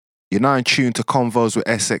You're now in tune to Convos with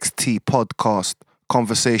SXT podcast,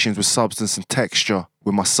 conversations with substance and texture,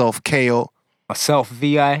 with myself, Kayo, Myself,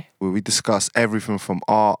 VI. where we discuss everything from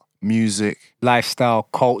art, music, Lifestyle,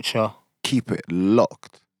 culture. keep it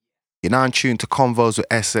locked. You're now in tune to Convos with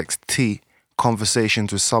SXT,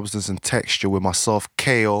 conversations with substance and texture, with myself,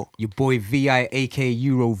 Kayo. Your boy VI, aka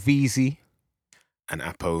Euro Veezy. And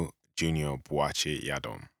Appau Junior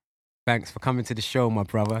Boakye-Yiadom. Thanks for coming to the show, my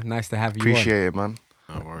brother. Nice to have you Appreciate it, man.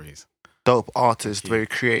 No worries. Dope artist, very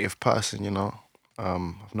creative person, you know.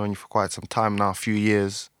 I've known you for quite some time now, a few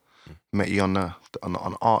years. Met you on the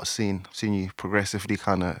art scene. Seen you progressively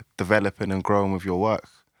kind of developing and growing with your work.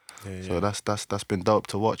 Yeah. So that's been dope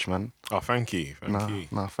to watch, man. Oh, thank you.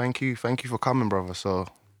 Thank you for coming, brother. So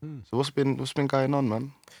what's been going on,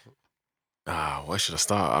 man? Where should I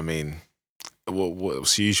start? I mean,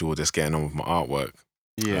 what's usual? Just getting on with my artwork.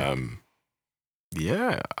 Yeah.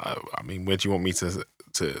 I mean, where do you want me to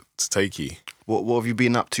take you? What have you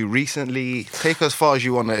been up to recently? Take us as far as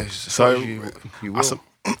you want to. So you will.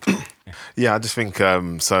 I just think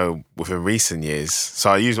so. Within recent years,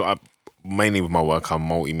 mainly with my work, I'm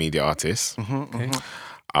a multimedia artist.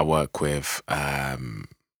 I work with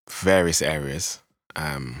various areas.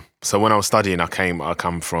 So when I was studying, I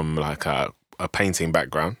come from like a painting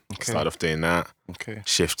background. Okay. Started off doing that. Okay.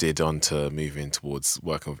 Shifted on to moving towards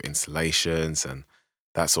working with installations and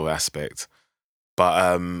that sort of aspect.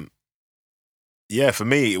 But for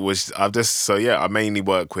me, it was I mainly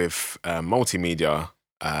work with multimedia,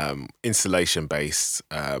 installation based,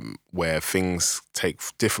 where things take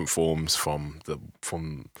different forms from the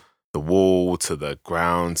wall to the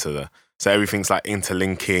ground so everything's like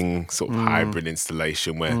interlinking, sort of hybrid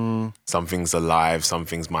installation where some things are live, some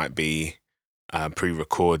things might be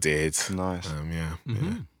pre-recorded. Nice.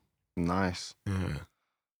 Nice. Yeah.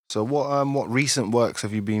 So what recent works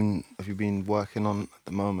have you been working on at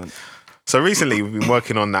the moment? So recently we've been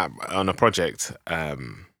working on a project.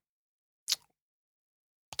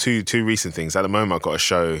 Two recent things. At the moment, I've got a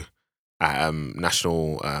show at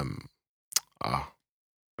National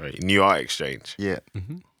New Art Exchange. Yeah.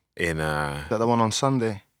 In Is that the one on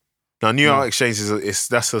Sunday? No, New Art Exchange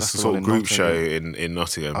that's a sort of group show Nottingham. in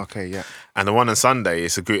Nottingham. Okay, yeah. And the one on Sunday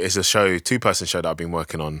is a show, 2-person show that I've been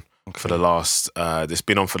working on for the last. It's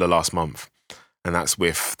been on for the last month, and that's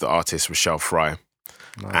with the artist Rochelle Fry.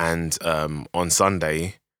 Nice. And on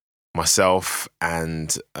Sunday, myself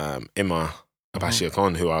and Emma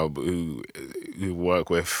Appau, who work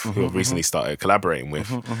with, who I've recently started collaborating with,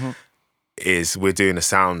 we're doing a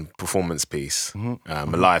sound performance piece, a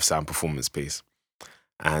live sound performance piece.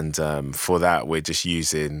 And for that, we're just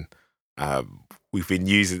using. We've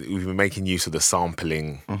been making use of the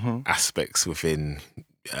sampling aspects within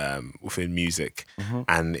music,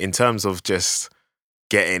 and in terms of just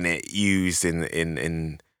getting it used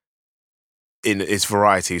in its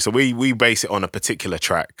variety. So we base it on a particular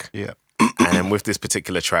track, and then with this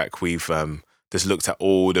particular track, we've just looked at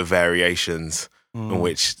all the variations in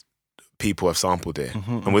which people have sampled it,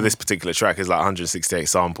 and with this particular track, it's like 168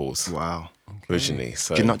 samples. Wow. Originally,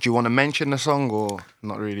 so Do you want to mention the song or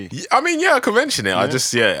not really? I mean, I can mention it. Yeah. I just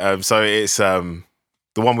so it's the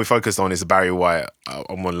one we focused on is the Barry White.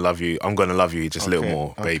 I'm gonna love you. I'm gonna love you just a little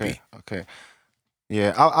more, baby. Okay.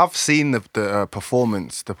 Yeah, I've seen the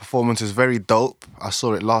performance. The performance is very dope. I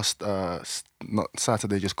saw it last not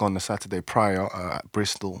Saturday, just gone, the Saturday prior at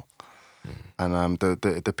Bristol. And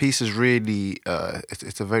the piece is really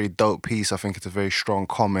it's a very dope piece. I think it's a very strong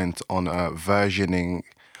comment on versioning,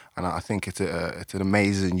 and I think it's an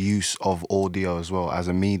amazing use of audio as well as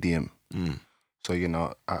a medium. So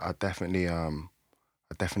I definitely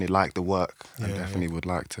like the work. I definitely would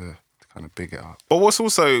like to kind of big it up. But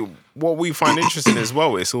what we find interesting as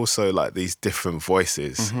well, it's also like these different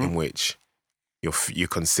voices in which you're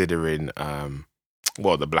considering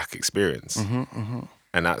the Black experience,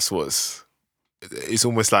 and that's it's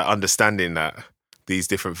almost like understanding that these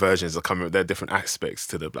different versions are coming. There are different aspects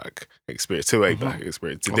to the Black experience, to a Black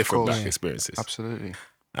experience, to different Black experiences. Absolutely.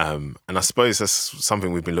 And I suppose that's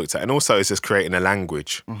something we've been looked at. And also it's just creating a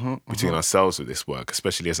language between ourselves with this work,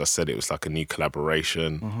 especially as I said, it was like a new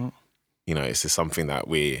collaboration. It's just something that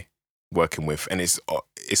we're working with, and it's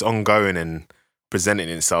ongoing and presenting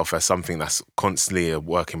itself as something that's constantly a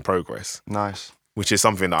work in progress. Nice. Which is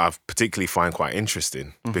something that I particularly find quite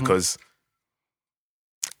interesting because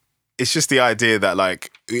it's just the idea that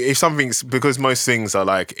like because most things are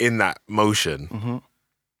like in that motion,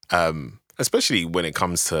 especially when it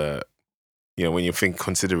comes to, when you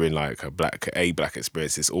considering like a black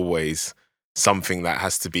experience, it's always something that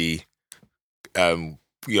has to be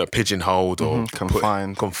pigeonholed or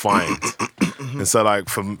confined. And so like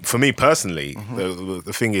for me personally,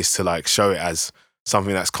 the thing is to like show it as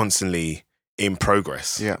something that's constantly in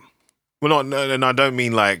progress. Yeah. Well, and I don't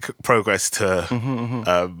mean like progress to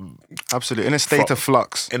absolutely in a state of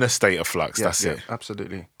flux. In a state of flux, that's it.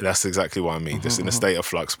 Absolutely. That's exactly what I mean. Just in a state of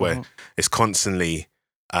flux where it's constantly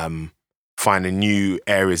finding new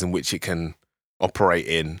areas in which it can operate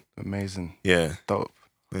in. Amazing. Yeah. Dope.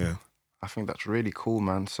 Yeah. I think that's really cool,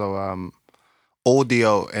 man. So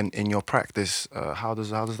audio in your practice, how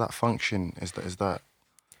does that function? Is that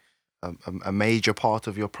a major part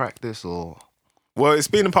of your practice or? Well, it's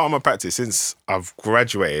been a part of my practice since I've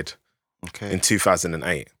graduated in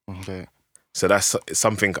 2008. Okay. So that's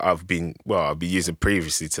something I've been using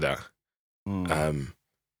previously to that.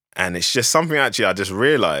 And it's just something actually I just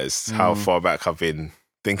realised how far back I've been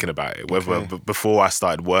thinking about it, whether before I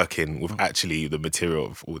started working with actually the material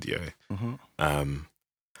of audio.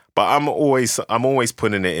 But I'm always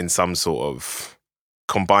putting it in some sort of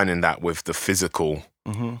combining that with the physical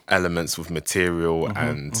elements with material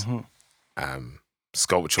and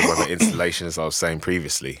sculpture, whether installation, as I was saying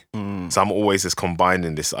previously. So I'm always just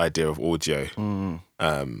combining this idea of audio.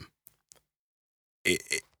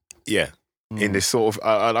 In this sort of,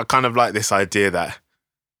 I kind of like this idea that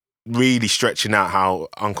really stretching out how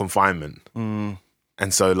unconfinement. And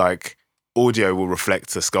so like audio will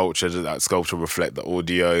reflect the sculpture, that sculpture will reflect the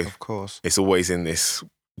audio. Of course. It's always in this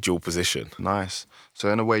dual position. Nice. So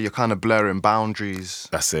in a way, you're kind of blurring boundaries.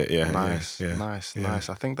 That's it, yeah. Nice, yeah. Nice.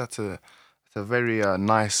 I think that's a very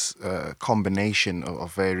nice combination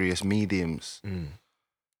of various mediums.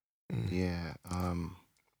 Yeah.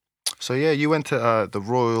 So yeah, you went to the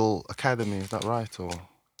Royal Academy, is that right? Or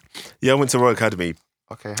yeah, I went to Royal Academy.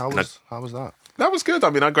 Okay, how was that? That was good. I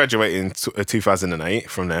mean, I graduated in 2008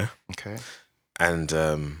 from there. Okay. And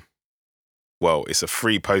well, it's a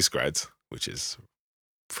free postgrad, which is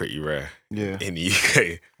pretty rare in the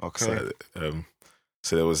UK. Okay.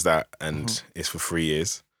 So there was that, and it's for 3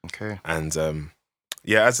 years. Okay. And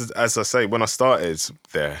yeah, as I say, when I started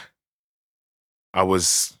there, I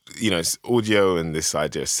was, audio and this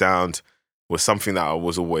idea of sound was something that I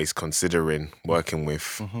was always considering working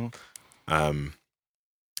with.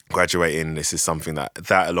 Graduating, this is something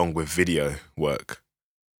that along with video work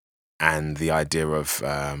and the idea of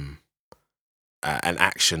an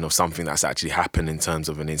action of something that's actually happened in terms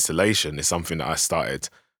of an installation is something that I started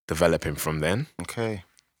developing from then. Okay.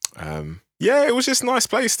 Yeah, it was just a nice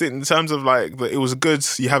place in terms of like, it was good.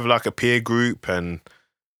 You have like a peer group and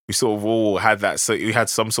we sort of all had that. So you had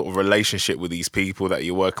some sort of relationship with these people that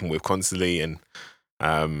you're working with constantly. And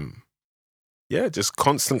yeah, just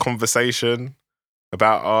constant conversation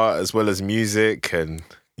about art as well as music and,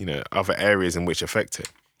 other areas in which affect it.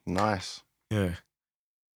 Nice. Yeah.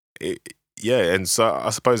 And so I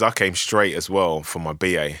suppose I came straight as well from my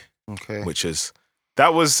BA. Okay.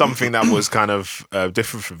 That was something that was kind of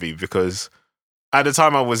different for me because at the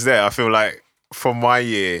time I was there, I feel like from my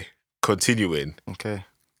year continuing,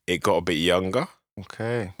 it got a bit younger.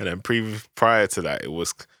 Okay. And then prior to that, it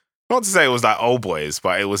was, not to say it was like old boys,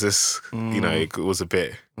 but it was just, it was a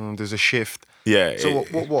bit. There's a shift. Yeah. So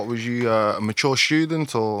what was you, a mature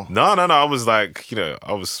student or? No. I was like,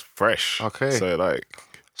 I was fresh. Okay.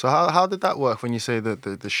 So how did that work when you say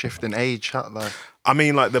the shift in age? I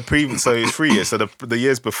mean, like the previous, so it's 3 years. So the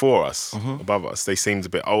years before us, above us, they seemed a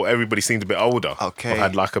bit old. Everybody seemed a bit older. Okay. Or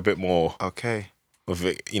had like a bit more. Okay. Of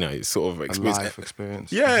it, sort of experience. A life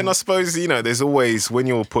experience. Yeah, and I suppose, there's always, when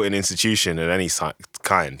you're put in an institution of any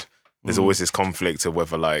kind, there's always this conflict of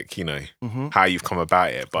whether like, how you've come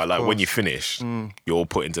about it. But like when you finish, you're all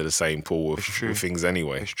put into the same pool of things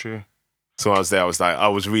anyway. It's true. So I was there, I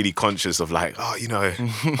was really conscious of like,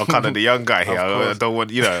 I'm kind of the young guy here. I don't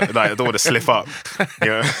want, I don't want to slip up. You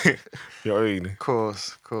know what I mean? Of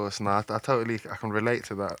course. No, I can relate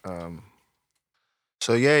to that.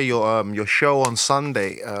 So yeah, your show on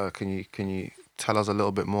Sunday, can you tell us a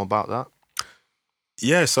little bit more about that?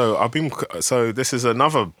 Yeah, so this is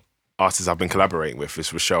another artist I've been collaborating with,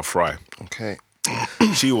 is Rochelle Fry. Okay.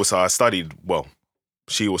 She also went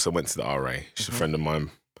to the RA. She's a friend of mine.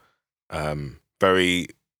 Very,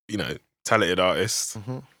 talented artist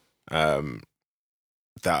that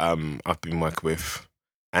I've been working with.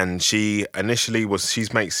 And she initially she's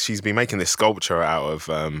been making this sculpture out of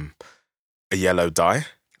a yellow dye.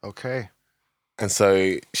 Okay. And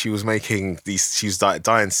so she was making she was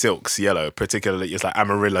dyeing silks yellow, particularly it's like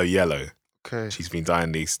Amarillo yellow. Okay. She's been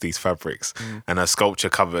dyeing these fabrics. And her sculpture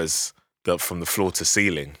covers from the floor to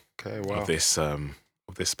ceiling of this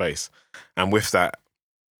space. And with that,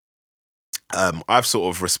 I've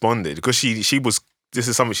sort of responded because she was this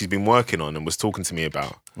is something she's been working on and was talking to me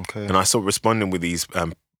about. Okay. And I sort of responding with these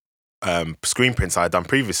screen prints I had done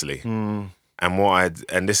previously.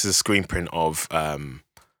 And this is a screen print of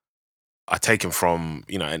I taken from,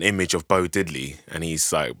 you know, an image of Bo Diddley, and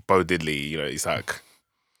he's like Bo Diddley, you know, he's like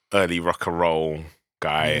early rock and roll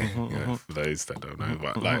guy, you know, for those that don't know,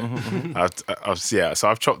 but like so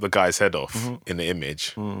I've chopped the guy's head off in the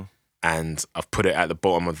image and I've put it at the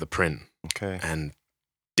bottom of the print and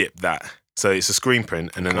dipped that. So it's a screen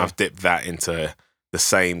print, and then I've dipped that into the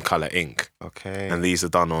same color ink. Okay. And these are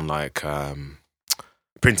done on like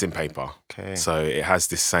printing paper. Okay. So it has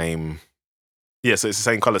this same, so it's the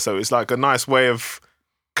same color. So it's like a nice way of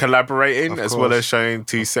collaborating as well as showing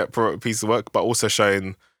two separate pieces of work, but also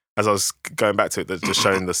showing, as I was going back to it, just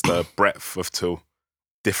showing the breadth of two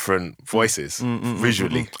different voices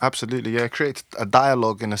visually. Absolutely, yeah. Create a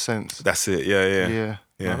dialogue in a sense. That's it. Yeah.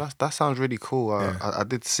 No, that sounds really cool. I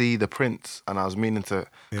did see the prints, and I was meaning to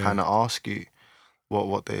kind of ask you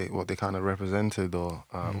what they kind of represented or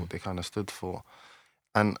what they kind of stood for.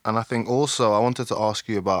 And I think also I wanted to ask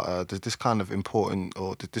you about there's this kind of important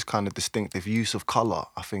or this kind of distinctive use of color,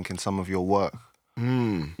 I think, in some of your work.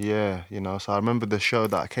 Yeah, you know. So I remember the show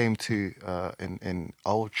that I came to in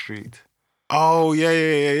Old Street. Oh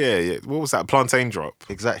yeah. What was that? Plantain Drop.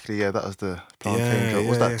 Exactly. Yeah, that was the Plantain Drop.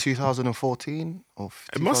 Was that 2014 or?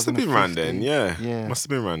 It must have been around then. Yeah. Must have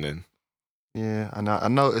been around then. Yeah, and I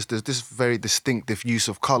noticed there's this very distinctive use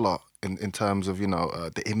of color in terms of, you know,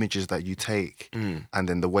 the images that you take and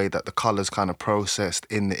then the way that the colors kind of processed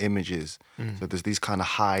in the images. So there's these kind of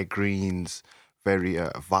high greens, very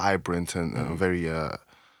vibrant and very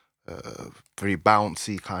very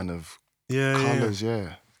bouncy kind of colors.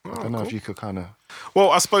 Yeah. I don't know if you could kind of. Well,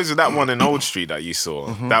 I suppose with that one in Old Street that you saw,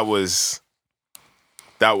 that was.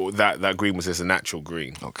 That green was just a natural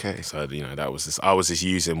green. Okay. So, you know, that was just, I was just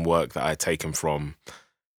using work that I had taken from,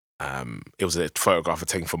 it was a photograph I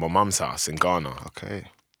taken from my mum's house in Ghana. Okay.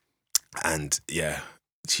 And yeah,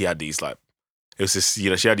 she had these like, it was just,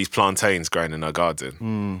 you know, she had these plantains growing in her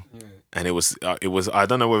garden. And it was, I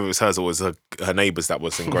don't know whether it was hers or it was her neighbours that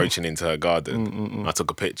was encroaching into her garden. I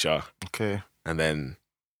took a picture. Okay. And then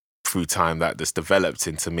through time that just developed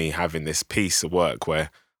into me having this piece of work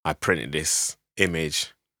where I printed this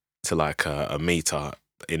image to like a meter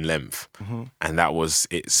in length, and that was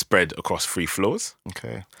it spread across 3 floors.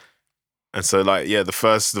 Okay. And so like the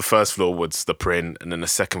first floor was the print, and then the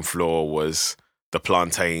second floor was the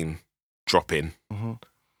plantain dropping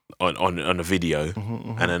on a video,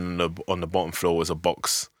 and then on the bottom floor was a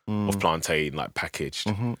box of plantain like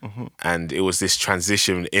packaged, and it was this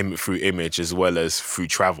transition through image as well as through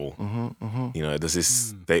travel. You know, there's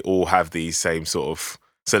this. They all have these same sort of.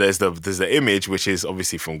 So there's the image, which is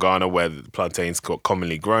obviously from Ghana, where the plantains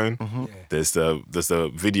commonly grown. There's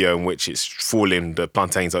the video in which it's falling. The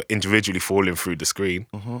plantains are individually falling through the screen,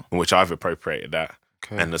 in which I've appropriated that,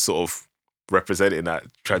 and the sort of representing that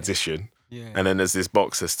transition. And then there's this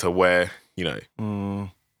box as to where, you know,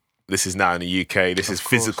 this is now in the UK. This is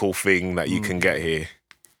physical thing that you can get here.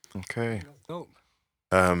 Okay. Dope.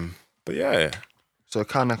 But yeah. So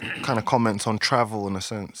kind of comments on travel in a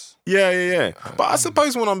sense. Yeah. But I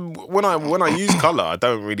suppose when I use color, I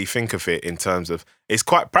don't really think of it in terms of, it's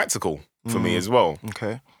quite practical for me as well.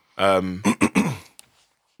 Okay.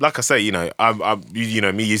 Like I say, you know,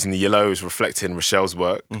 me using the yellow is reflecting Rochelle's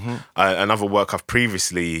work. Another work I've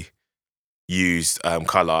previously used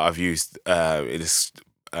color. I've used this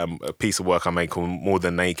a piece of work I made called More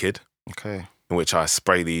Than Naked. Okay. In which I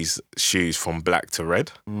spray these shoes from black to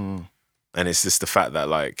red. And it's just the fact that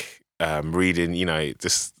like reading, you know,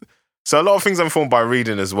 just so a lot of things are informed by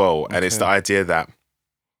reading as well. And it's the idea that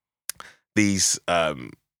these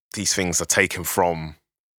things are taken from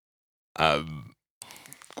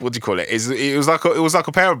what do you call it? It was like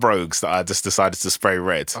a pair of brogues that I just decided to spray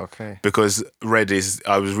red. Okay. Because red is,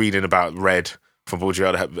 I was reading about red from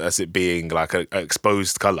Boakye-Yiadom as it being like an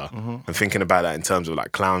exposed colour, and thinking about that in terms of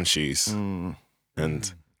like clown shoes.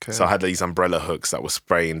 And so I had these umbrella hooks that were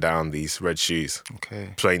spraying down these red shoes. Okay.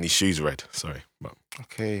 Spraying these shoes red, sorry. But.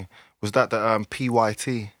 Okay. Was that the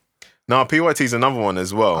PYT? No, PYT is another one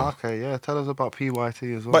as well. Okay, yeah. Tell us about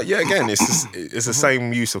PYT as well. But yeah, again, it's the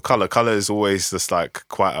same use of colour. Colour is always just like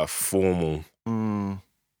quite a formal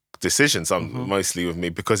decision, mostly with me,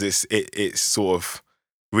 because it sort of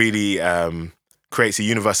really creates a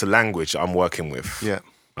universal language I'm working with. Yeah.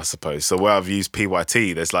 I suppose. So where I've used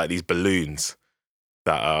PYT, there's like these balloons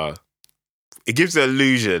that are, it gives the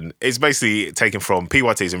illusion, it's basically taken from,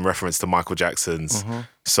 PYT is in reference to Michael Jackson's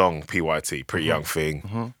song PYT, Pretty Young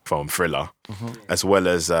Thing, from Thriller, as well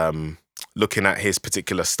as looking at his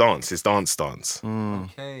particular stance, his dance stance.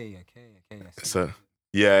 Okay. Okay, I see So it.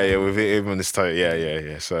 yeah, with him on this toe.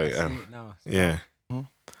 Yeah. So I see it now. yeah. Mhm.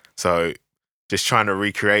 So just trying to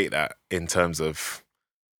recreate that in terms of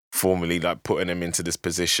formally like putting him into this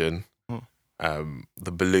position.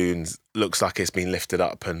 The balloons looks like it's been lifted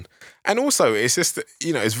up, and also it's just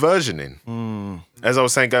it's versioning. As I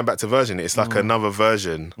was saying, going back to version, it's like another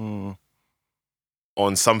version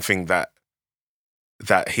on something that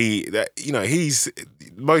he's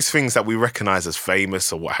most things that we recognize as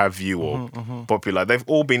famous or what have you or popular. They've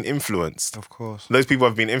all been influenced. Of course. Those people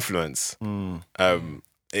have been influenced. And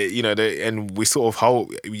we sort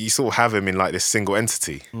of have him in like this single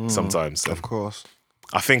entity sometimes. Of course.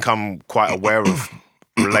 I think I'm quite aware of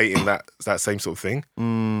relating that same sort of thing.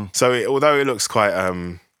 So although it looks quite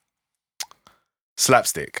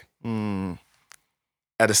slapstick,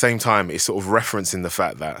 at the same time it's sort of referencing the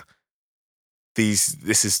fact that this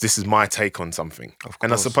is my take on something.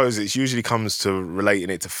 And I suppose it usually comes to relating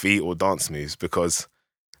it to feet or dance moves because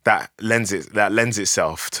that lends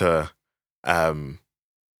itself to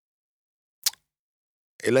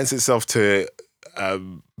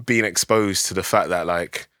being exposed to the fact that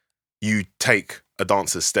like you take a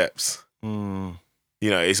dancer's steps.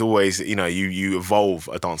 It's always you evolve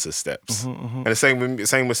a dancer's steps, and the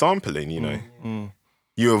same with sampling.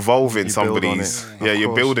 You evolve in somebody's.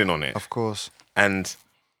 You're building on it, of course. And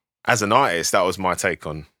as an artist, that was my take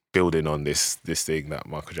on building on this thing that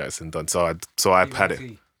Michael Jackson done. So I had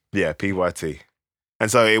it, PYT. And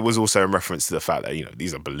so it was also in reference to the fact that,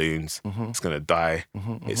 these are balloons. It's going to die.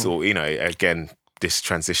 It's all, again, this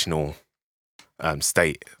transitional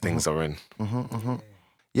state things are in.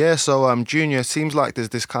 Yeah, so Junior, it seems like there's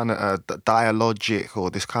this kind of dialogic or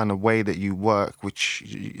this kind of way that you work, which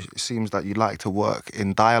it seems that you like to work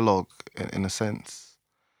in dialogue in a sense.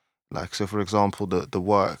 Like, so for example, the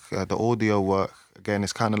work, the audio work, again,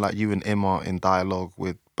 it's kind of like you and Imma in dialogue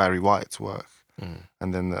with Barry White's work.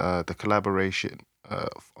 And then the collaboration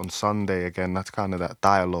on Sunday, again, that's kind of that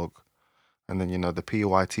dialogue. And then, the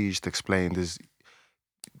PYT just explained is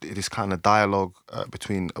this kind of dialogue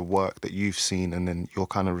between a work that you've seen and then your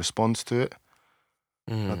kind of response to it.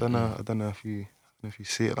 I don't know if you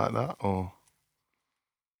see it like that or.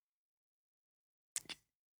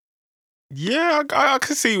 Yeah, I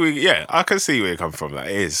can see I can see where you come from. There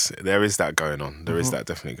is that going on. There is that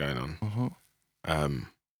definitely going on.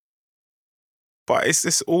 But it's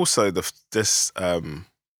this also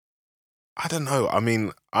I don't know. I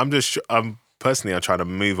mean, I'm personally trying to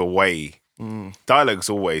move away. Dialogue's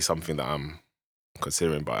always something that I'm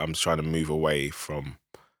considering, but I'm trying to move away from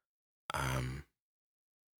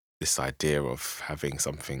this idea of having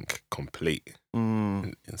something complete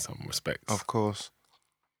in some respects. Of course.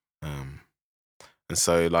 And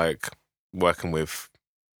so like working with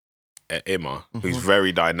Imma, who's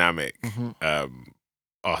very dynamic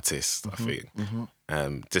artist, I think.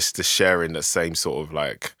 Just sharing the same sort of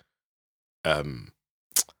like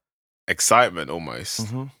excitement almost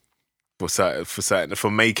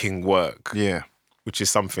for making work. Yeah. Which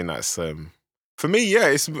is something that's for me,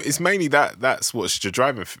 it's mainly that's what's the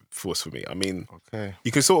driving force for me. I mean,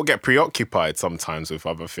 you can sort of get preoccupied sometimes with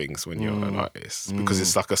other things when you're an artist because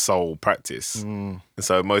it's like a soul practice. And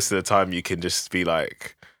so most of the time you can just be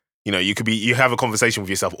like, you have a conversation with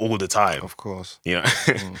yourself all the time. Of course. You know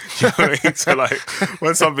what I mean? So like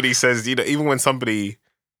when somebody says, even when somebody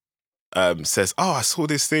says, "Oh, I saw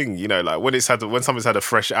this thing," like when somebody's had a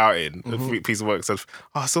fresh outing, a piece of work says,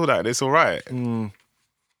 "Oh, I saw that, and it's all right."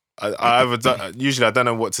 Usually I don't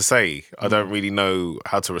know what to say. I don't really know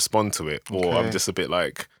how to respond to it, or I'm just a bit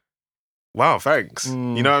like, "Wow, thanks."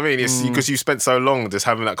 You know what I mean? It's because you spent so long just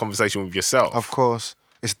having that conversation with yourself. Of course,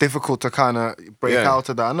 it's difficult to kind of break out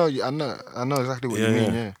of that. I know exactly what you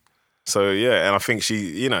mean. Yeah. So and I think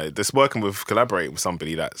she, just collaborating with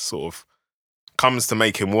somebody that sort of comes to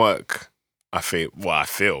make him work. I feel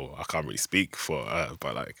I can't really speak for her,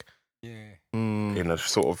 but like, in a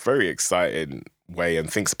sort of very exciting way,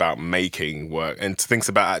 and thinks about making work and thinks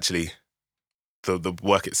about actually the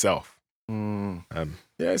work itself.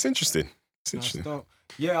 It's interesting. It's interesting.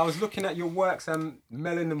 Yeah, I was looking at your works and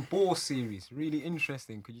Melon and Ball series. Really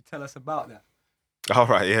interesting. Could you tell us about that? All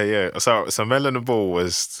right, yeah. So Melon and Ball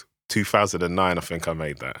was 2009, I think I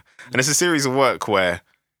made that. And it's a series of work where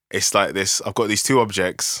it's like this, I've got these two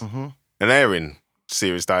objects and they're in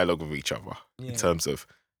serious dialogue with each other in terms of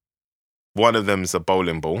one of them's a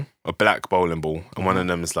bowling ball, a black bowling ball, and one of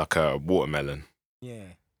them is like a watermelon. Yeah.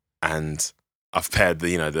 And I've paired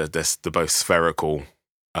the both spherical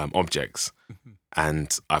objects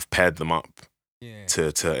and I've paired them up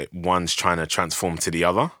to one's trying to transform to the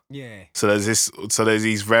other. Yeah. So there's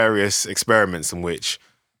these various experiments in which,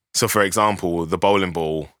 so for example, the bowling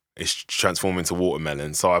ball it's transformed into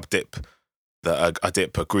watermelon. So I dip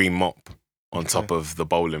a green mop on top of the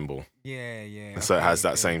bowling ball. Yeah. And so it has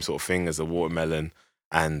that same sort of thing as a watermelon.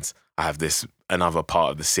 And I have another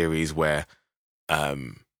part of the series where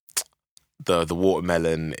the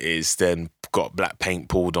watermelon is then got black paint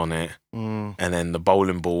poured on it. And then the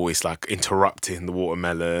bowling ball is like interrupting the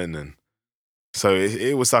watermelon. And so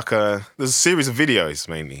it was like there's a series of videos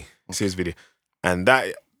mainly. And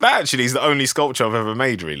that actually is the only sculpture I've ever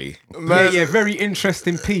made, really. Yeah, very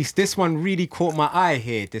interesting piece. This one really caught my eye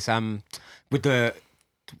here. This with the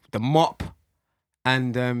mop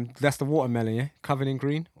and that's the watermelon, yeah, covered in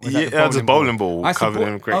green. It's a bowling ball covered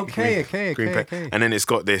in green. Okay. And then it's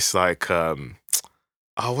got this like what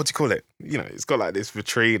do you call it? It's got like this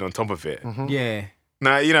vitrine on top of it. Yeah.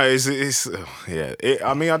 Now it's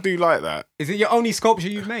I mean, I do like that. Is it your only sculpture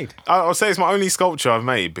you've made? I'll say it's my only sculpture I've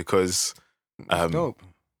made because. Dope.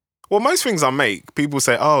 Well, most things I make, people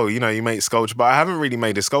say, "Oh, you make sculpture," but I haven't really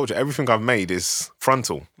made a sculpture. Everything I've made is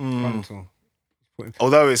frontal. Frontal.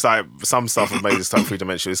 Although it's like some stuff I've made is like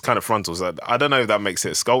 3-dimensional, it's kind of frontal. So I don't know if that makes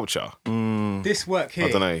it a sculpture. This work here,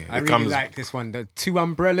 I don't know. I really like this one. The 2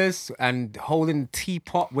 umbrellas and holding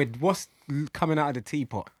teapot with what's coming out of the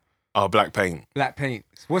teapot. Oh, black paint. Black paint.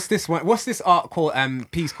 What's this one? What's this art called?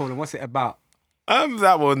 Piece called, and what's it about?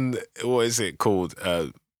 That one. What is it called?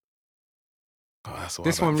 That's what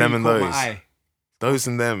this one really them and caught those. my eye. Those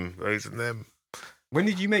and them. When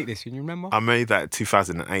did you make this? Can you remember? I made that in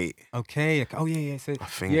 2008. Okay. Oh yeah. So I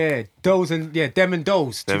think. yeah, those and them and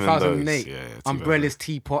those. Them and 2008. those. Yeah, Umbrellas,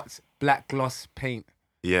 teapots, black gloss paint.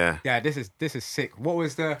 Yeah. Yeah, this is sick.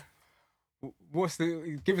 What's the?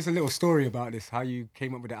 Give us a little story about this. How you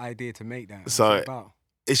came up with the idea to make that? What's So it about?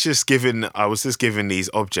 I was just giving these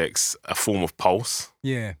objects a form of pulse.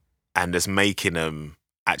 Yeah. And just making them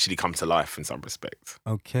actually come to life in some respect.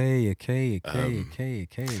 Okay.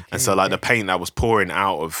 And so like the paint that was pouring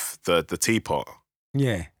out of the teapot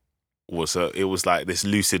Yeah. it was like this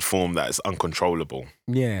lucid form that is uncontrollable.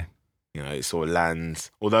 Yeah. It sort of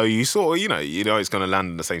lands, although you sort of, it's going to land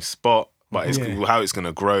in the same spot, but it's how it's going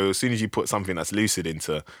to grow. As soon as you put something that's lucid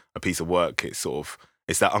into a piece of work, it's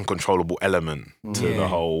that uncontrollable element to the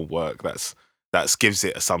whole work that gives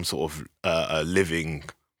it some sort of a living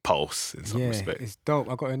pulse in some respect. It's dope.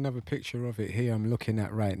 I got another picture of it here I'm looking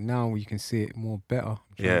at right now. You can see it more better.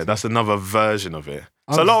 Yeah, that's another version of it.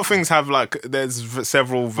 So a lot of things have there's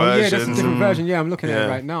several versions. Yeah, that's a different version. Yeah, I'm looking at it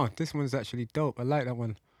right now. This one's actually dope. I like that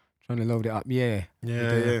one. Trying to load it up. Yeah.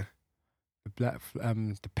 Yeah. The black,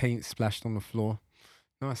 the paint splashed on the floor.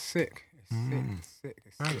 No, it's sick. It's sick.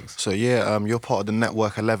 So yeah, you're part of the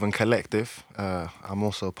Network 11 Collective. I'm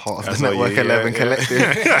also part of the Network 11 Collective.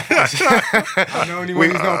 I'm the only one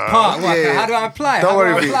who's not part. How do I apply? Don't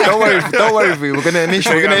worry, V. We're gonna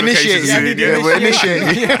initiate you. We're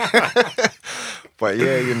initiating. But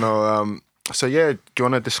yeah, so yeah, do you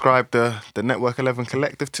want to describe the Network 11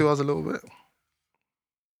 Collective to us a little bit?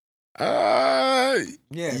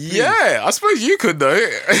 Yeah, I suppose you could though.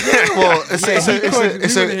 Well,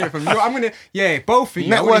 I'm gonna both of you.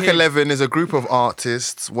 Network 11 is a group of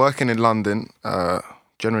artists working in London,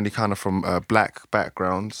 generally kind of from black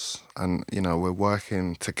backgrounds, and we're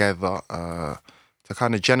working together to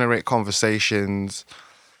kind of generate conversations.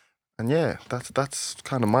 And yeah, that's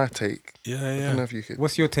kind of my take. Yeah. I don't know if you could.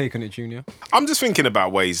 What's your take on it, Junior? I'm just thinking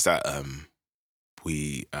about ways that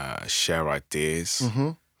we share ideas.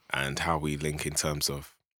 And how we link in terms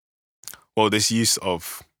of, this use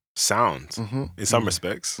of sound in some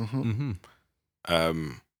respects.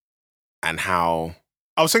 And how,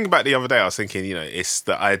 I was thinking about the other day, I was thinking, it's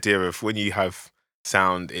the idea of when you have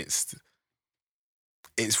sound, it's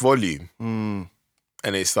volume. And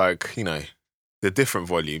it's like, the different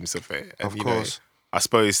volumes of it. And, of course. I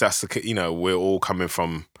suppose that's we're all coming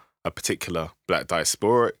from a particular black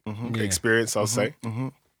diasporic experience, I'll say.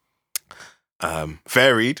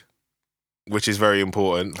 Varied, which is very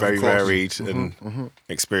important, very varied and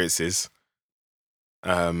experiences.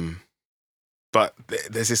 But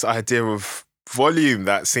there's this idea of volume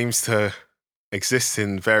that seems to exist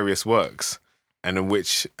in various works, and in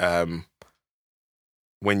which when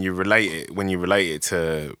you relate it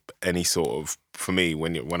to any sort of, for me,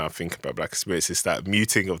 when I think about black experiences, that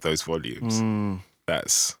muting of those volumes,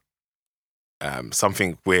 that's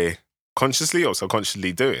something we're consciously or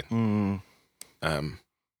subconsciously doing. I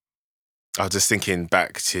was just thinking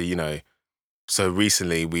back to, so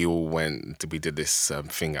recently we did this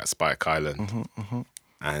thing at Spike Island,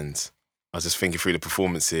 and I was just thinking through the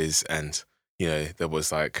performances, and, there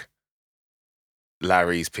was like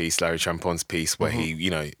Larry Champon's piece, where he, you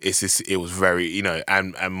know, it was very, you know,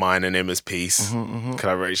 and mine and Emma's piece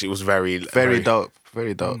collaboration. It was very dope,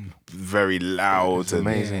 very dope, very loud, it's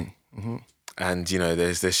amazing. And you know,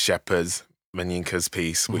 there's this Shepherd's Menyinka's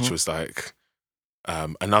piece, which was like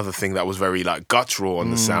another thing that was very like guttural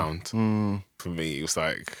on the sound for me. It was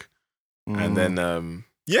like, and then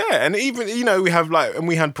and even, you know,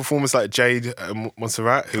 we had performers like Jade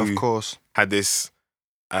Montserrat, who of course had this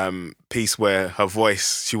piece where her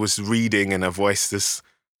voice, she was reading, and her voice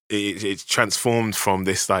it transformed from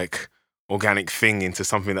this like organic thing into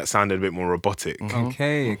something that sounded a bit more robotic.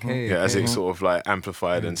 Okay. As it sort of like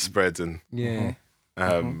amplified and spread, and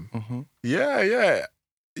I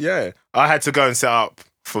had to go and set up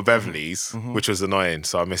for Beverly's, which was annoying,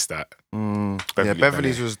 so I missed that.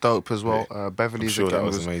 Beverly's was dope as well. Beverly's, I'm sure again, that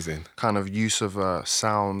was amazing. Kind of use of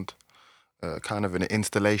sound, kind of in an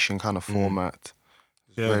installation kind of format.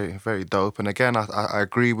 Very, very dope. And again, I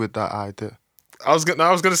agree with that idea. I was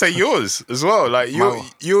gonna say yours as well. Like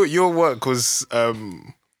your work was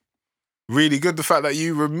really good. The fact that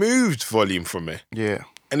you removed volume from it,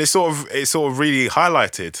 and it sort of really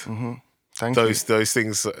highlighted those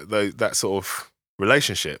things, that sort of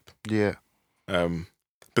relationship.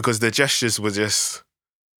 Because the gestures were just,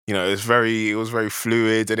 you know, it was very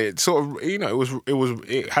fluid, and it sort of, you know,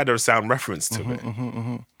 it had a sound reference to it,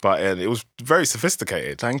 but it was very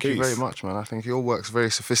sophisticated. Thank you very much, man. I think your work's very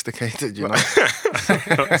sophisticated, you know.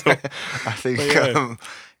 I think,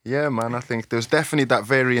 man, I think there's definitely that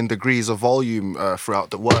varying degrees of volume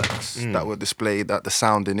throughout the works that were displayed at the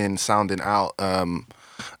sounding in, sounding out.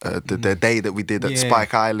 The day that we did at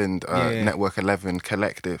Spike Island, Network 11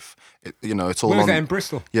 Collective. You know, it's all Where was on. that, in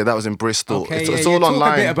Bristol? Yeah, that was in Bristol. Okay, it's all online.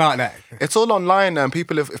 Talk a bit about that. It's all online, and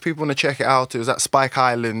if people want to check it out, it was at Spike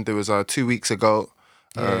Island. It was 2 weeks ago,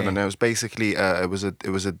 and it was basically it was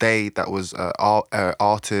a day that was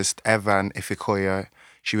artist Evan Ifikoye.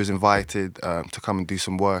 She was invited to come and do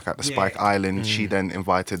some work at the Spike Island. She then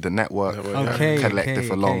invited the Network Collective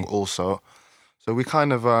along also. So we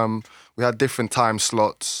kind of we had different time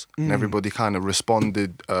slots, and everybody kind of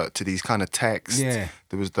responded to these kind of texts.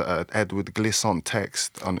 There was the Edward Glisson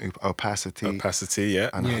text on opacity. Opacity, yeah.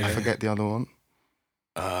 And I forget the other one.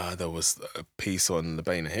 There was a piece on the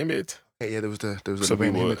Bain Hamid. Yeah, there was the So we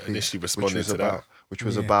Bain were Hamid piece, initially responding to that. which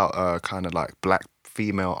was about kind of like black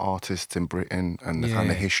female artists in Britain and the kind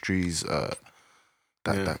of histories that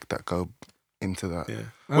go into that. Yeah.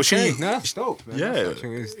 Well, no, that's dope, man. Yeah.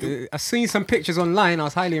 I've seen some pictures online. I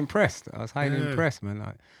was highly impressed. Man.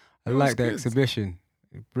 Like, I like the exhibition.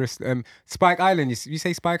 Bristol, Spike Island. You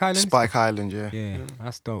say Spike Island? Spike Island, yeah. Yeah,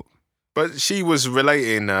 that's dope. But she was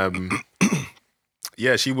relating.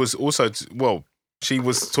 She was also she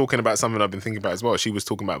was talking about something I've been thinking about as well. She was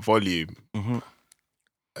talking about volume in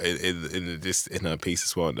her piece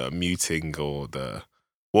as well. The muting, or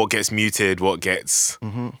what gets muted, what gets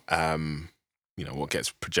what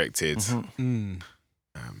gets projected.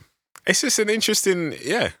 It's just an interesting,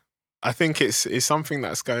 I think it's something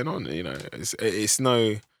that's going on. You know, it's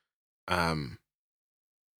no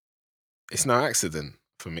accident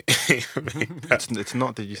for me. It's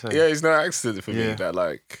not. Did you say? Yeah, it's no accident for me that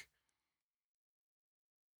like.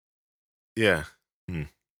 Yeah,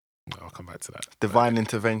 I'll come back to that. Divine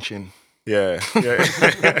intervention. Yeah.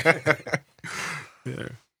 Yeah.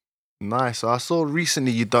 Nice. So I saw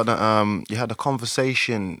recently you had a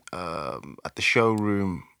conversation at the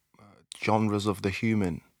showroom, genres of the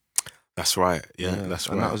human. That's right. Yeah, that's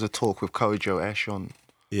right. And that was a talk with Kojo Eshon.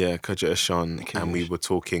 Yeah, Kojo Eshon, and we were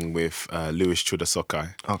talking with Louis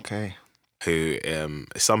Chudasokai. Okay. Who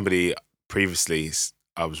is somebody previously.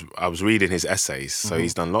 I was reading his essays, so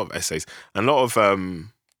he's done a lot of essays, and a lot of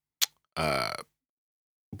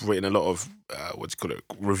written a lot of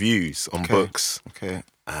reviews on books. Okay.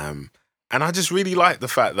 And I just really liked the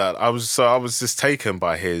fact that I was just taken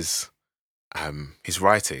by his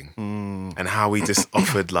writing and how he just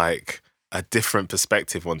offered like a different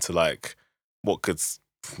perspective onto like what could,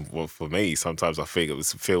 well, for me sometimes I feel it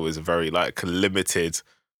was a very like limited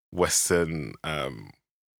Western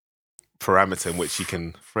parameter in which you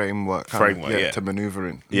can framework to maneuver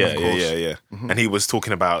in. Yeah. And he was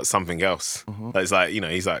talking about something else. It's like, you know,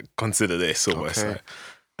 he's like, consider this almost. Okay. Like,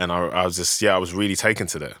 and I was just, I was really taken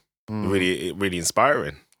to that. Really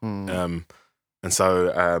inspiring. And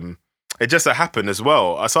so it just so happened as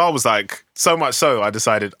well. So I was like, so much so I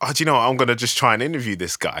decided, do you know what? I'm going to just try and interview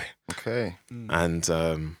this guy. Okay. And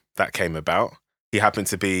that came about. He happened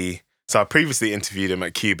to be, so I previously interviewed him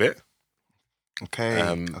at Qubit.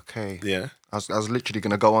 Okay. Yeah. I was literally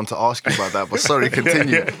going to go on to ask you about that, but sorry,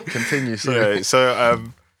 continue. Sorry. Yeah. So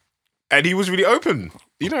and he was really open.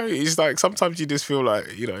 You know, he's like, sometimes you just feel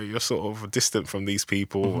like, you know, you're sort of distant from these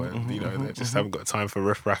people and, you know, they just haven't got time for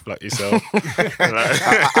riff-raff like yourself.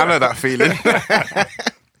 I know that feeling.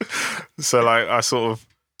 So like,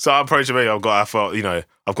 I approached him, I felt, you know,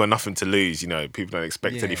 I've got nothing to lose, you know, people don't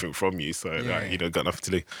expect anything from you. So like, you know, got nothing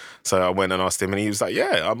to lose. So I went and asked him and he was like,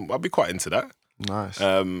 yeah, I'll be quite into that. Nice.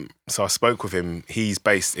 So I spoke with him. He's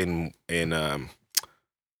based in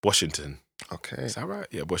Washington. Okay. Is that right?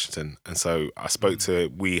 Yeah, Washington. And so I spoke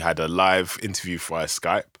we had a live interview via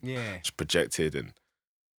Skype. Yeah. Which projected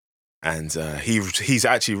and he's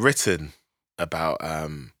actually written about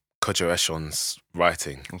Kojo Eshon's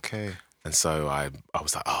writing. Okay. And so I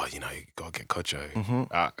was like, oh, you know, you gotta get Kojo. You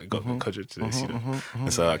gotta get Kojo to this, you know.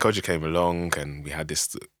 And so Kojo came along and we had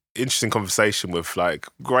this interesting conversation with like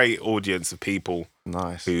great audience of people.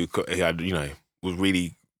 Nice. Who had, you know, was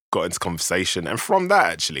really got into conversation, and from that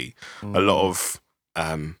actually a lot of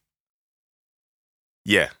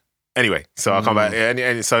anyway, so I'll come back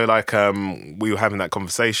and so like we were having that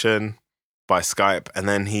conversation by Skype, and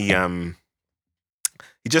then he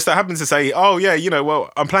just happened to say, oh yeah, you know,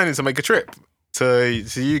 well, I'm planning to make a trip to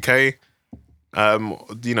UK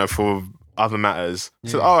you know, for other matters.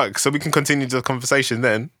 So all right, so we can continue the conversation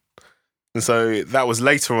then. And so that was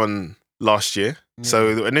later on last year.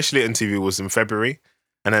 So the initial interview was in February.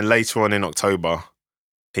 And then later on in October,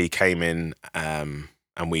 he came in and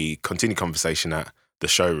we continued conversation at the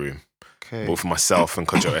showroom. Okay. Both myself and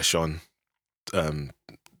Kojo Eshon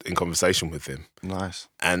in conversation with him. Nice.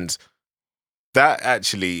 And that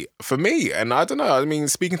actually, for me, and I don't know, I mean,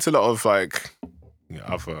 speaking to a lot of like, you know,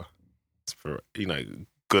 other, you know,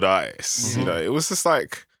 good artists, you know, it was just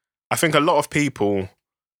like, I think a lot of people,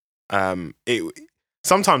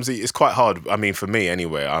 sometimes it's quite hard. I mean, for me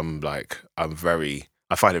anyway,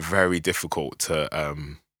 I find it very difficult to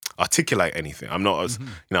articulate anything. I'm not as, you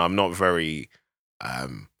know, I'm not very,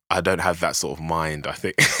 I don't have that sort of mind, I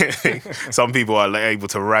think. Some people are like, able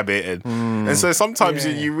to rabbit and so sometimes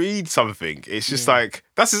you read something, it's just like,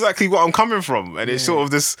 that's exactly what I'm coming from. And it sort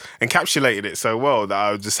of just encapsulated it so well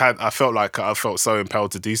that I felt so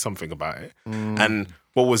impelled to do something about it. And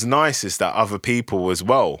what was nice is that other people as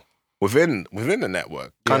well, within the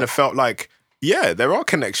network, kind of felt like, yeah, there are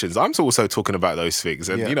connections. I'm also talking about those things.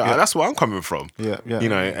 And, you know, that's where I'm coming from. Yeah. You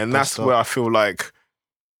know, and that's where I feel like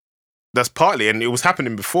that's partly, and it was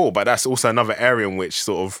happening before, but that's also another area in which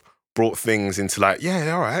sort of brought things into like,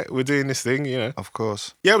 yeah, all right, we're doing this thing, you know. Of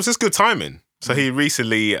course. Yeah, it was just good timing. So he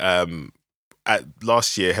recently,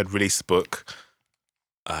 last year, had released a book,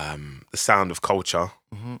 The Sound of Culture.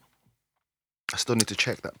 I still need to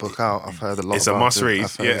check that book out. I've heard a lot. It's a must read.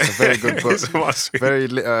 Yeah, it's a very good book. It's a must read.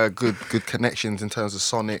 Very good connections in terms of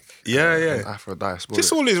sonic. And Afro diaspora.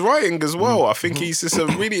 Just all his writing as well. I think he's just a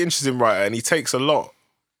really interesting writer, and he takes a lot.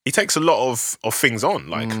 He takes a lot of things on,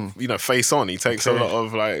 like you know, face on. He takes a lot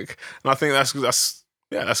of like, and I think that's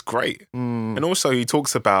great. And also he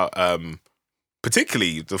talks about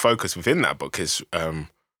particularly the focus within that book is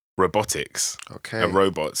robotics and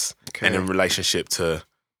robots, and in relationship to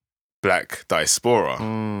Black diaspora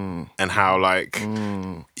and how like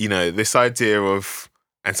you know, this idea of,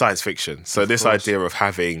 and science fiction, so this idea of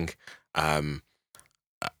having a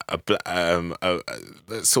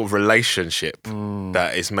sort of relationship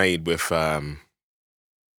that is made with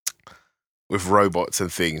robots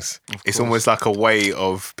and things. It's almost like a way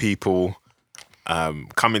of people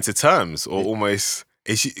coming to terms, or almost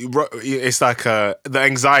it's like the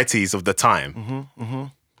anxieties of the time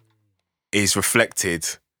is reflected.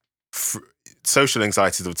 Social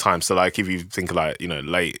anxieties of the time. So like if you think like, you know,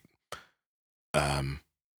 late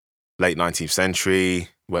 19th century,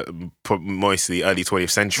 mostly early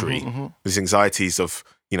 20th century, these anxieties of,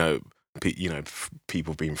 you know,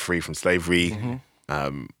 people being free from slavery,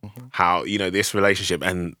 how, you know, this relationship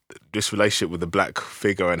with the Black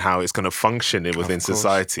figure and how it's going to function within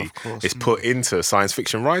society is put into science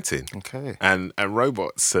fiction writing. And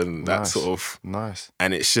robots and that sort of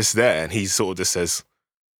and it's just there, and he sort of just says,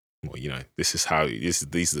 well, you know, this is how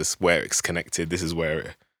these are where it's connected. This is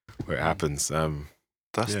where it happens.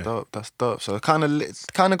 That's dope. That's dope. So it kind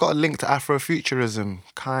of got a link to Afrofuturism,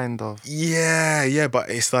 kind of. Yeah.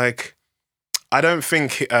 But it's like, I don't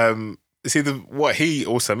think. See, what he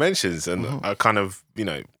also mentions, and I kind of, you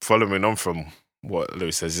know, following on from what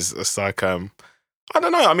Lewis says, is it's like, I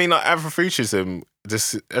don't know. I mean, like Afrofuturism,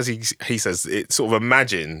 just as he says, it sort of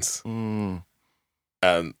imagines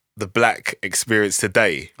the Black experience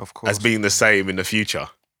today as being the same in the future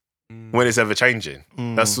when it's ever changing.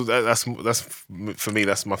 That's for me.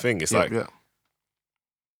 That's my thing. It's like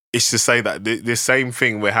it's to say that the same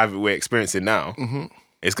thing we're experiencing now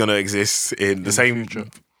is going to exist in the same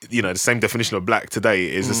future. you know, the same definition of black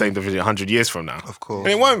today is the same definition 100 years from now. Of course.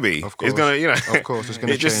 And it won't be. Of course. It's going to, you know. Of course, it's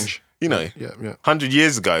going to change. You know, Yeah. 100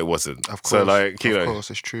 years ago it wasn't. Of course. So, like, you know. Of course,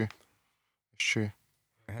 it's true. It's true.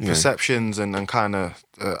 Perceptions and kind of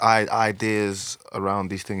ideas around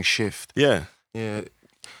these things shift. Yeah. Yeah.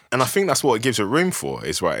 And I think that's what it gives it room for,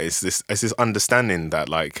 is right. It's this understanding that,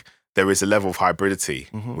 like, there is a level of hybridity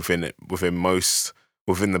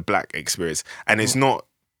within the black experience. And it's not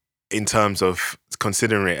in terms of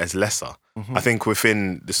considering it as lesser. I think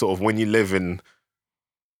within the sort of, when you live in,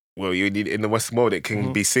 well, you need in the Western world, it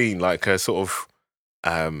can be seen like a sort of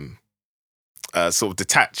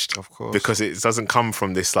detached, Of course. because it doesn't come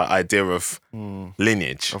from this like idea of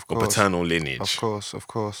lineage Of or course. paternal lineage. Of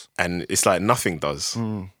course. And it's like nothing does.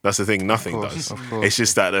 That's the thing, nothing does. Of course. It's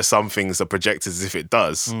just that there's some things that are projected as if it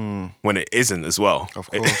does when it isn't as well. Of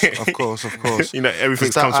course. You know,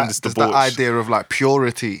 everything There's comes from this there's debauch. that idea of like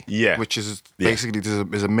purity, Yeah. which is basically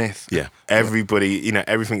is a myth. Yeah. Everybody, you know,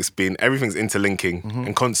 everything's interlinking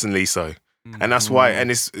and constantly so. And that's why, and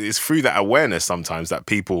it's through that awareness sometimes that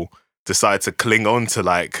people decide to cling on to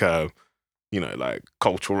like, you know, like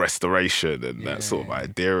cultural restoration and that sort of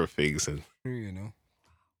idea of things. And You know.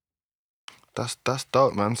 That's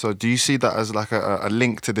dope, man. So do you see that as like a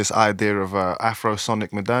link to this idea of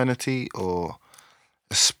Afro-sonic modernity or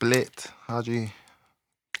a split? How do you...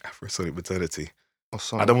 Afro-sonic modernity. Or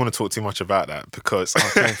something? I don't want to talk too much about that because...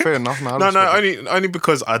 Okay, fair enough. No, only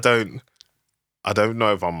because I don't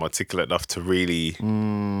know if I'm articulate enough to really...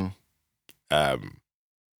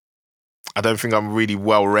 I don't think I'm really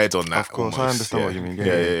well read on that. Of course, almost. I understand what you mean.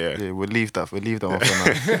 Yeah. We'll leave that one for now.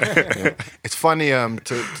 Yeah. It's funny. I'm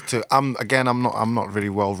not really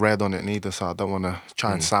well read on it neither, so I don't want to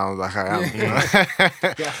try and sound like I am. You know?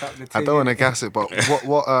 I don't want to gas it, but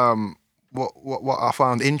what I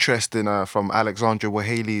found interesting from Alexandra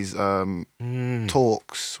Waheli's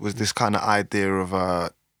talks was this kind of idea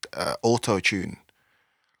of auto tune.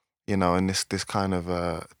 You know, and this kind of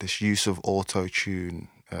this use of auto tune.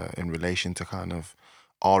 In relation to kind of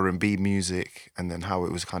R&B music, and then how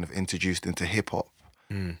it was kind of introduced into hip hop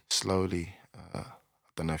slowly. I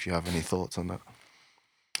don't know if you have any thoughts on that.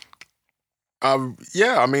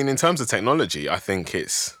 Yeah, I mean, in terms of technology, I think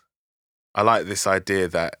I like this idea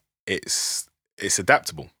that it's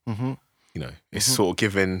adaptable. You know, it's sort of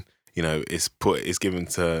given, you know, it's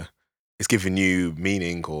given new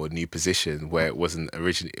meaning or new position where it wasn't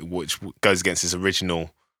originally, which goes against its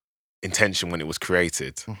original intention when it was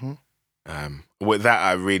created. With that,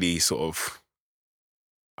 I really sort of,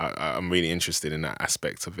 I'm really interested in that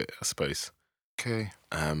aspect of it, I suppose. Okay.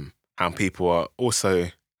 How people are also,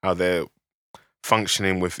 how they're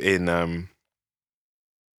functioning within, I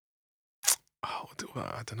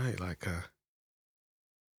don't know, like,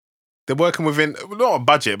 they're working within, not a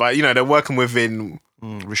budget, but, you know, they're working within...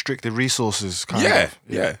 restricted resources, kind of.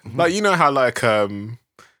 Yeah. Like, you know how, like,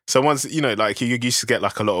 so once, you know, like you used to get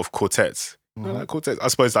like a lot of quartets. You know, like quartets. I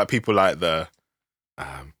suppose like people like the,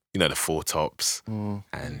 you know, the Four Tops and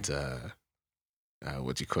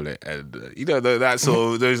what do you call it? And you know, that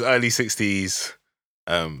sort of those early 60s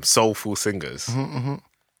soulful singers.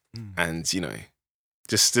 And you know,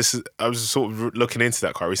 just this. I was sort of looking into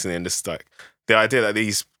that quite recently, and just like the idea that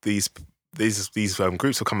these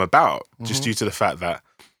groups will come about just due to the fact that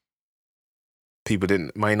people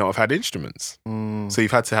may not have had instruments. So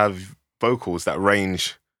you've had to have vocals that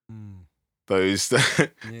range those,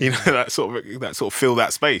 you know, that sort of fill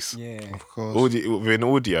that space. Yeah, of course. Within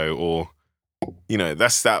audio, or you know,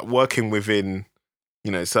 that's that working within,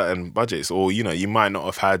 you know, certain budgets, or you know, you might not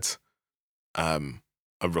have had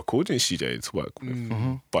a recording studio to work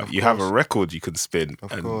with, but you have a record you can spin.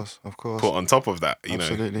 Of course. Put on top of that, you know.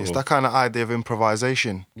 Absolutely, it's that kind of idea of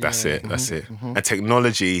improvisation. That's it. And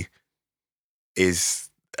technology is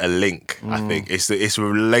a link. I think it's a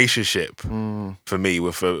relationship for me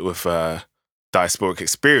with a diasporic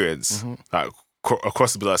experience, like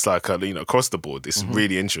across the board. That's like you know, across the board. It's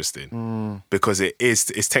really interesting because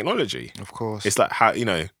it's technology. Of course, it's like how, you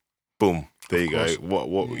know, boom, there you go.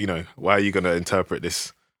 What you know? Why are you going to interpret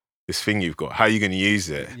this thing you've got? How are you going to use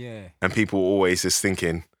it? Yeah, and people always just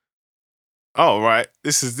thinking, oh right,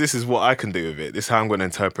 this is what I can do with it. This is how I'm going to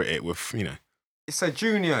interpret it with, you know. So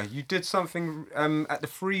Junior, you did something at the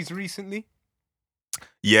Freeze recently?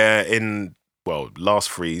 Yeah, last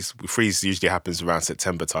Freeze. Freeze usually happens around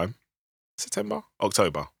September time.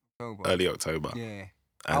 October. Early October. Yeah.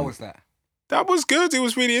 How was that? That was good. It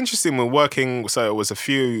was really interesting. We're working, so it was a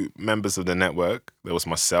few members of the network. There was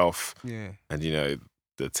myself, and you know,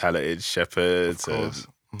 the talented Shepherds and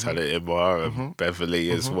talented Imar and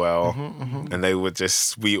Beverly as well. And they were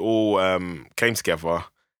we all came together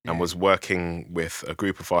and was working with a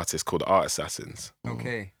group of artists called Art Assassins.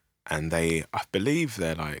 Okay. And I believe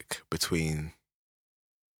they're like between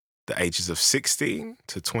the ages of 16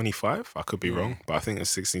 to 25. I could be wrong, but I think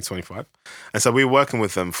it's 16, 25. And so we were working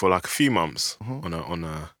with them for like a few months on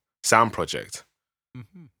a sound project,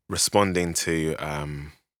 responding to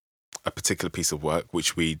a particular piece of work,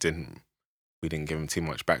 which we didn't give them too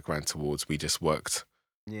much background towards. We just worked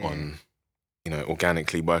on,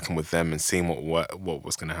 organically working with them and seeing what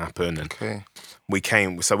was going to happen. And we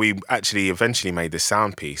actually eventually made this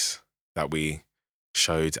sound piece that we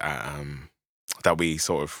showed at, that we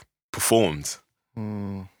sort of performed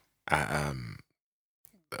at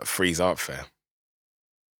Freeze Art Fair.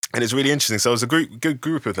 And it's really interesting. So it was a good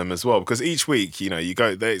group of them as well, because each week, you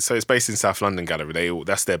go. So it's based in South London Gallery.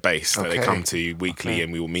 That's their base that they come to weekly,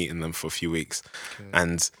 and we will meet in them for a few weeks. Okay.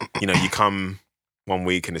 And you come one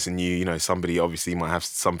week and it's a new. Somebody obviously might have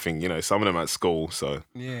something. Some of them at school, so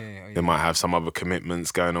they might have some other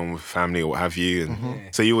commitments going on with family or what have you.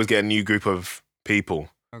 And so you always get a new group of people.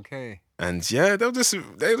 Okay. And they were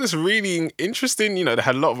just really interesting. They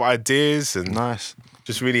had a lot of ideas and nice.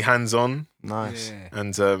 Just really hands on. Nice.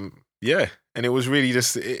 And and it was really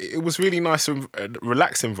it was really nice and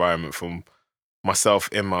relaxed environment for myself,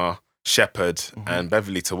 Emma, Shepherd, and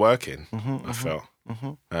Beverly to work in. I felt.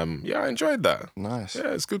 I enjoyed that. Nice.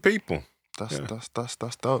 Yeah, it's good people.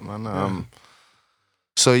 That's dope, man.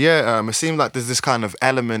 So it seems like there's this kind of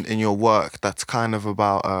element in your work that's kind of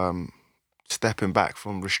about stepping back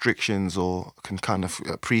from restrictions or kind of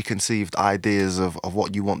preconceived ideas of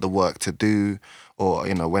what you want the work to do, or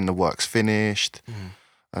when the work's finished,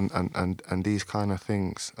 and these kind of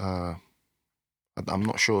things. I'm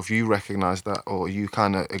not sure if you recognise that or you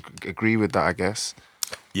kind of agree with that, I guess.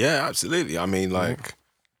 Yeah, absolutely. I mean, like,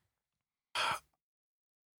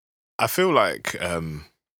 I feel like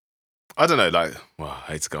I don't know, like, well,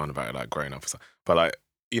 I hate to go on about it, like growing up, but like,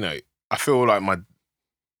 I feel like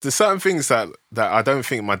there's certain things that I don't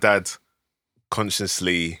think my dad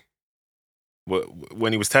consciously,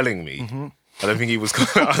 when he was telling me, I don't think he was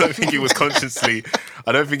consciously,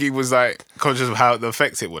 I don't think he was like conscious of how the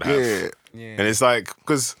effect it would have. Yeah. And it's like,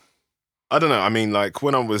 because, I don't know, I mean, like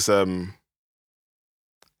when I was,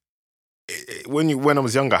 when I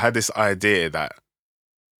was younger, I had this idea that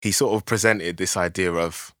he sort of presented this idea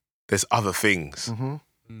of there's other things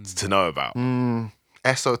to know about.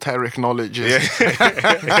 Esoteric knowledge, like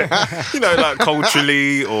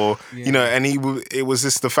culturally, or and it was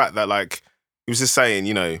just the fact that like he was just saying,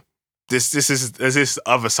 there's this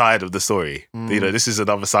other side of the story. This is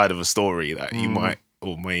another side of a story that you might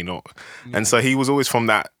or may not. And so he was always from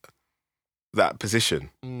that position.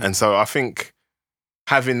 And so I think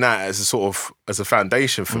having that as a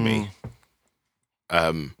foundation for me,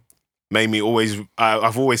 made me always.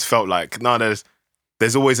 I've always felt like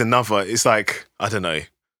there's always another. It's like, I don't know.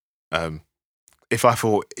 If I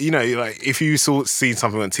thought, like if you seen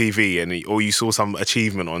something on TV or you saw some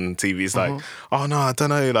achievement on TV, it's like, oh no, I don't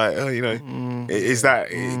know, like, is that?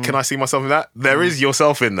 Can I see myself in that? There is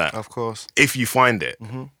yourself in that, of course. If you find it,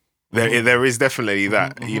 there is definitely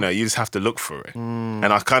that. You just have to look for it. And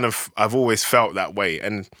I've always felt that way.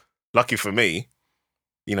 And lucky for me,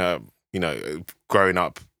 growing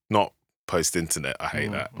up, not post-internet, I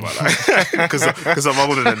hate that, but because I'm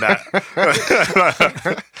older than that.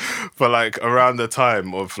 But like around the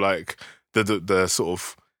time of like the sort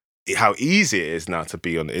of how easy it is now to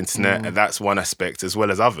be on the internet, and that's one aspect as well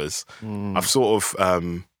as others. I've sort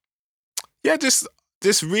of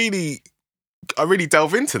just really, I really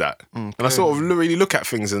delve into that, and I sort of really look at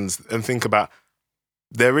things and think about.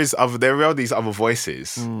 There are these other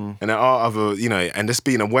voices, and there are other, and just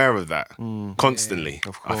being aware of that constantly.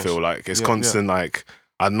 Of course. I feel like it's constant. Like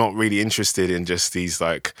I'm not really interested in just these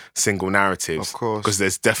like single narratives, of course, because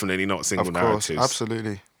there's definitely not single narratives.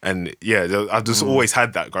 Absolutely. And I've just always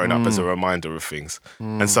had that growing up as a reminder of things,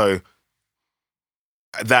 and so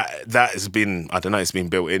that has been, I don't know, it's been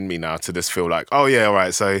built in me now to just feel like, oh yeah, all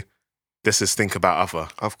right, so. Let's just think about other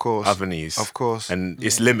avenues. Of course. And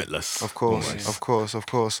it's limitless. Of course. Almost. Of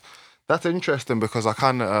course. That's interesting because I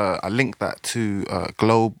kind of I link that to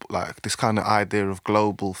like this kind of idea of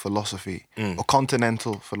global philosophy or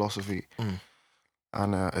continental philosophy.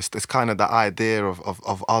 And it's kind of the idea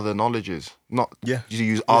of other knowledges. Not you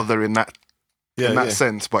use other in that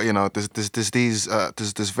sense, but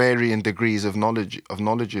there's varying degrees of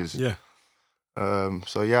knowledges. Yeah.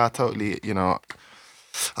 So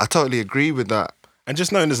I totally agree with that. And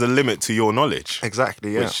just knowing there's a limit to your knowledge.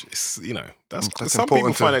 Exactly, yeah. Which is, that's some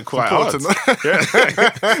important. People find it quite hard.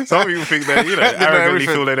 Yeah. Some people think that, arrogantly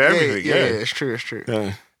feel they know everything. Yeah, it's true.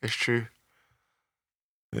 Yeah. It's true.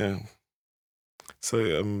 Yeah. So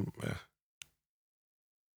yeah.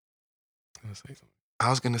 I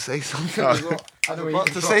was gonna say something. Oh. as well. I was about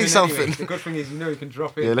to say Anyway. something. The good thing is, you can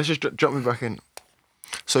drop it. Yeah, let's just drop me back in.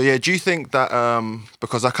 So yeah, do you think that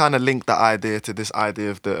because I kind of linked that idea to this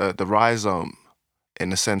idea of the rhizome, in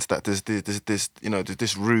the sense that there's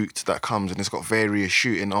this root that comes and it's got various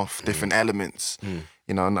shooting off different elements,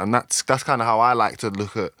 and that's kind of how I like to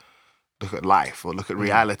look at life or look at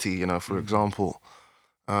reality, for example.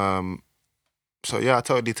 So yeah, I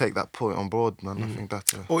totally take that point on board, man. I think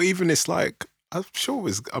that's or even it's like I'm sure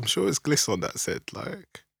it's Glisson that said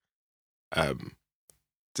like,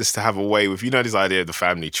 just to have a way with this idea of the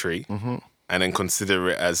family tree, and then consider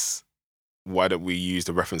it as, why don't we use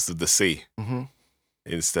the reference of the sea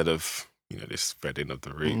instead of this spreading of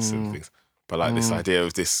the roots and things, but like this idea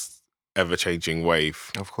of this ever changing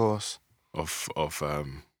wave, of course, of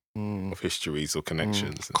histories or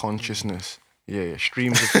connections, consciousness. Yeah,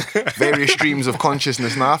 various streams of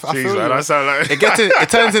consciousness. Now, I feel man, I sound like it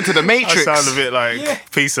turns into the Matrix. I sound a bit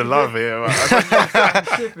like peace and love here.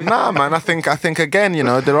 Nah, man. I think again,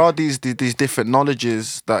 there are these different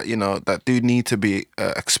knowledges that that do need to be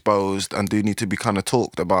exposed and do need to be kind of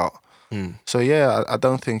talked about. So yeah, I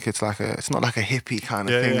don't think it's not like a hippie kind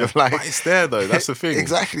of thing of like. But it's there though. That's the thing.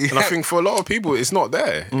 Exactly. And I think for a lot of people, it's not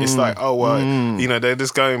there. It's like, oh well, they're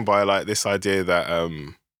just going by like this idea that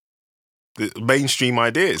the mainstream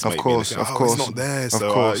ideas. Of course, it's not there.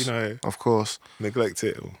 So of course, neglect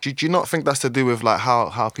it. Do you not think that's to do with like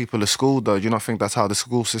how people are schooled though? Do you not think that's how the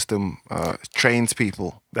school system trains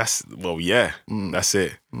people? That's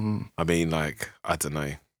it. I mean, like, I don't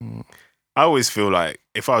know. I always feel like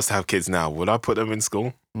if I was to have kids now, would I put them in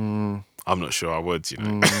school? I'm not sure I would,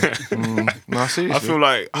 No, seriously. I feel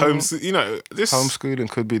like homeschooling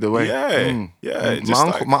could be the way.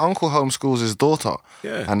 My uncle homeschools his daughter.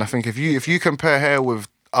 Yeah. And I think if you compare her with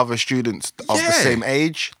other students of the same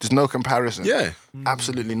age, there's no comparison. Yeah.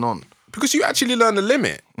 Absolutely none. Because you actually learn the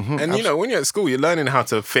limit. And when you're at school, you're learning how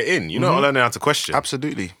to fit in. You're not learning how to question.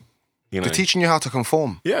 Absolutely. They're teaching you how to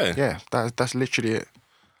conform. Yeah. Yeah, that's literally it.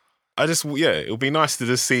 It would be nice to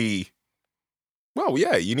just see. Well,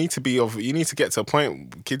 yeah, you need to get to a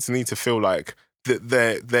point. Kids need to feel like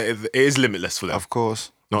that it is limitless for them. Of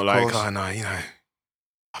course. Not like, oh no, I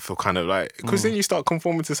feel kind of like, because then you start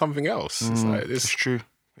conforming to something else. It's like this. It's true.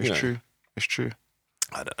 It's true.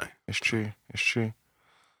 I don't know. It's true.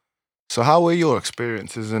 So, how were your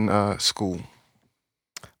experiences in school?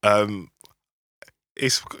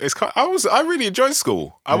 It's I really enjoyed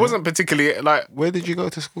school. I wasn't particularly like. Where did you go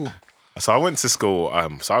to school? So I went to school.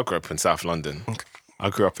 So I grew up in South London. Okay. I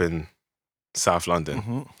grew up in South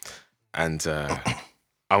London, and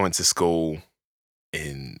I went to school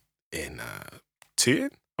in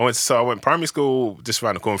Tooting. I went primary school just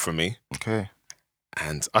around the corner from me. Okay.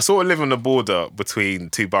 And I sort of live on the border between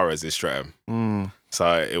two boroughs in Streatham.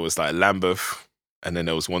 So it was like Lambeth, and then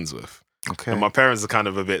there was Wandsworth. Okay. And my parents are kind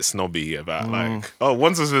of a bit snobby about like,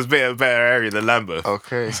 Wandsworth was a better area than Lambeth.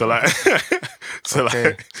 Okay. So like, so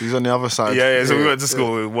he's on the other side. Yeah. So we went to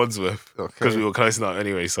school in Wandsworth because we Okay. were close enough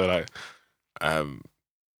anyway. So like,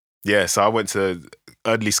 so I went to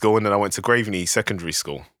Eardley School and then I went to Graveney Secondary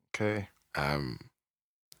School. Okay. And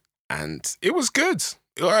it was good.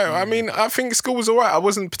 I mean, I think school was alright. I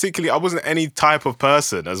wasn't any type of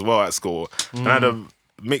person as well at school. And I had a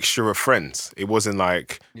mixture of friends. It wasn't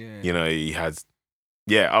like, you had,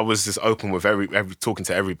 I was just open with talking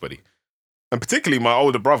to everybody. And particularly my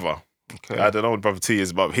older brother. Okay. I had an older brother 2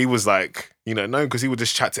 years above. He was like, known because he would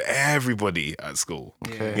just chat to everybody at school.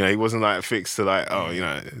 Okay. He wasn't like fixed to like,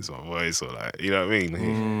 it's my voice or like, you know what I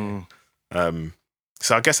mean?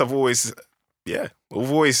 So I guess I've always,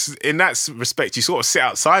 in that respect, you sort of sit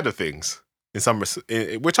outside of things in some,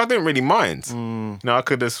 which I didn't really mind. I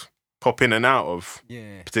could just pop in and out of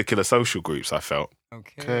particular social groups, I felt.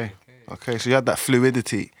 Okay, so you had that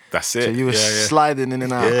fluidity. That's it. So you were sliding in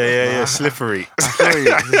and out. Yeah, slippery. I feel you.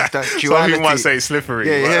 That duality. Some people might say slippery.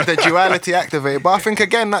 Yeah, the duality activated. But I think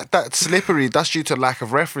again that slippery, that's due to lack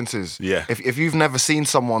of references. Yeah. If you've never seen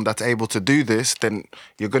someone that's able to do this, then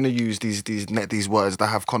you're gonna use these words that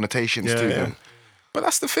have connotations to them. But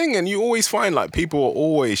that's the thing, and you always find like people are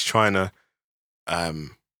always trying to.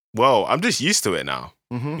 I'm just used to it now.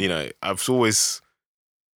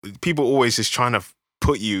 People always just trying to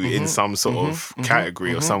put you in some sort of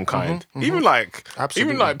category or some kind. Even like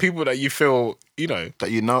people that you feel,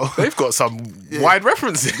 that they've got some wide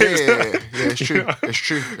references. Yeah, it's true. It's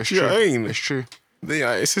true. It's You know true. what I mean? It's true.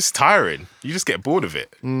 Yeah, it's just tiring. You just get bored of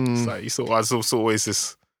it. It's like it's always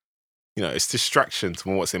this, it's distraction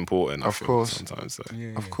from what's important. I Of feel course. sometimes. So.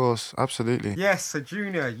 Of course, absolutely. Yes, so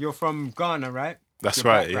Junior, you're from Ghana, right? That's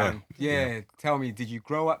your right. background. Yeah. Yeah. Tell me, did you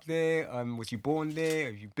grow up there? Was you born there?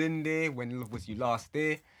 Have you been there? When was you last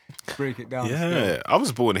there? Break it down. Yeah, Still. I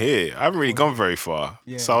was born here. I haven't really gone very far.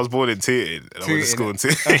 Yeah. So I was born in Tooting and I went to Tooting, school in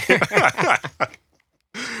Tooting.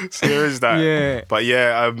 So there is that. Yeah. But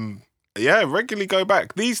yeah, regularly go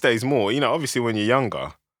back. These days more, obviously when you're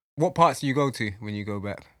younger. What parts do you go to when you go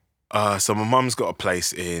back? So my mum's got a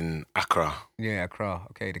place in Accra. Yeah, Accra.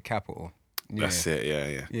 Okay, the capital. Yeah. That's it,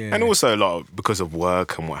 yeah. Yeah. And also because of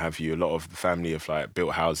work and what have you, a lot of the family have like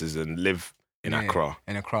built houses and live in Accra.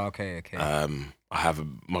 In Accra, okay. I have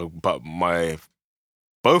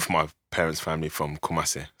both my parents' family from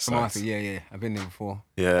Kumasi. Kumasi, yeah. I've been there before.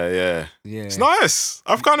 Yeah. Yeah. It's nice.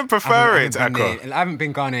 I've kind of prefer it to Accra. I haven't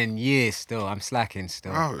been gone in years still. I'm slacking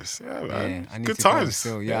still. Oh, yeah, man. I need Good to times. Go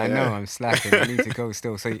still. Yeah, I know. I'm slacking. I need to go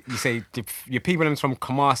still. So you say your people are from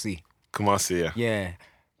Kumasi. Kumasi, yeah. Yeah.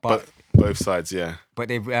 But both sides, yeah. But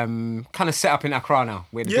they've kind of set up in Accra now,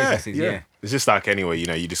 where the business is. Yeah. It's just like anywhere,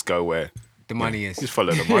 you just go where the money is. Just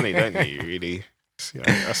follow the money, don't you? Really.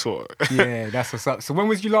 That's what. Yeah, that's what's up. So when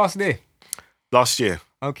was you last there? Last year.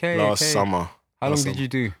 Okay. Last summer. How long did you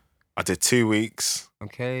do? I did 2 weeks.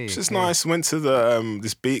 Okay. Which is nice. Went to the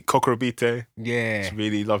this beach, Kokorobite. Yeah. It's a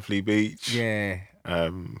really lovely beach. Yeah.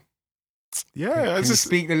 Can you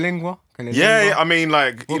speak the lingua? I mean,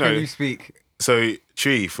 like, what can you speak? So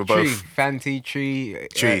tree for both. Tree, Fanti, tree.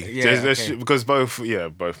 Because both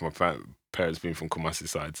my parents being from Kumasi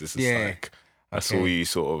sides. This is like that's all you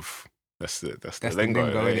sort of. That's the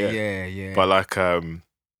lingo. Yeah. But like, I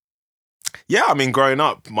mean, growing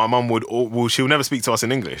up, my mum she'll never speak to us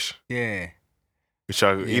in English. Yeah. Which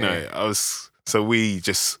I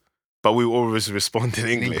we always respond in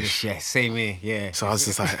English. Yeah, same here, yeah. So I was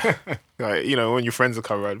just like, when your friends will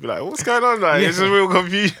come around, be like, what's going on? Like, it's just real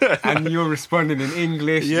confusion. And you're responding in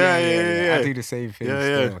English. Yeah. I do the same thing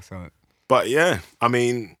still. So. But yeah, I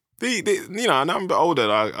mean, now I'm a bit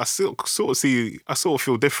older. I still sort of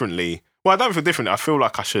feel differently. Well, I don't feel differently. I feel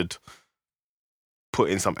like I should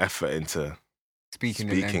put in some effort into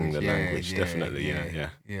speaking the language. Definitely,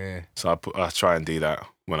 yeah. So I try and do that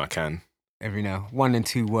when I can. Every now, 1 and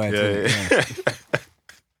 2 words.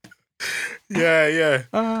 Yeah.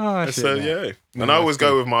 So yeah. And I always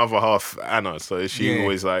go with my other half, Anna. So she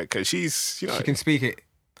always like, she's she can speak it.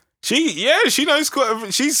 She knows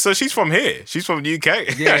quite. She's from here. She's from the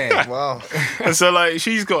UK. Yeah. Wow. And so like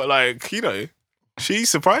she's got like she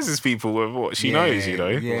surprises people with what she knows.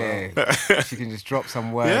 Yeah. She can just drop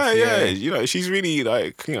some words. Yeah. She's really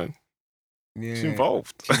like she's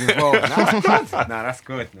involved. That's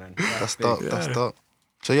good, man. That's dope. That's dope.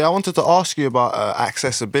 So I wanted to ask you about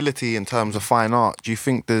accessibility in terms of fine art. Do you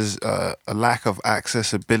think there's a lack of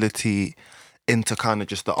accessibility into kind of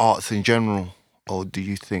just the arts in general, or do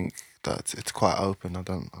you think that it's quite open? I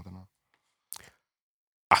don't know.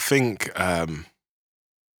 I think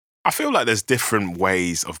I feel like there's different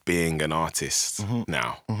ways of being an artist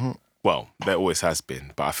now. Mm-hmm. Well, there always has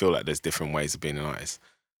been, but I feel like there's different ways of being an artist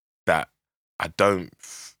that I don't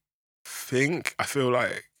think. I feel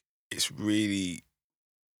like it's really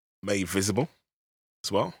made visible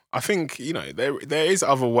as well. I think there is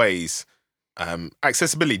other ways.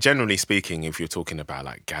 Accessibility, generally speaking, if you're talking about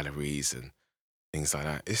like galleries and things like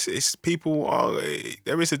that, it's people are.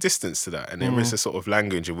 There is a distance to that, and there is a sort of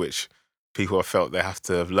language in which people have felt they have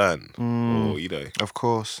to have learned, or Of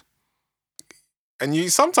course.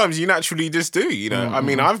 And sometimes you naturally just do. I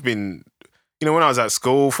mean, I've been, when I was at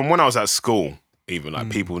school, even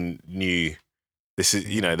like people knew. This is,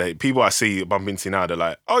 people I see bump into now, they're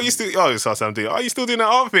like, are you still doing that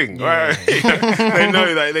art thing? Yeah. Right? They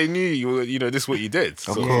know that they knew you were, this is what you did.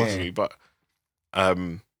 Of course. But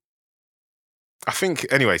I think,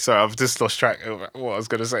 anyway, sorry, I've just lost track of what I was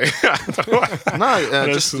going to say.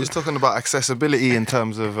 Just talking about accessibility in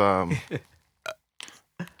terms of, and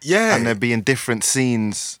there being different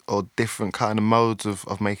scenes or different kind of modes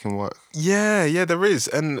of making work. Yeah, there is.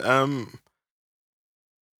 And,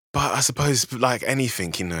 but I suppose, like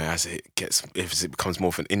anything, as it becomes more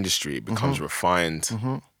of an industry, it becomes refined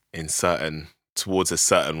towards a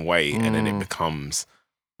certain way, and then it becomes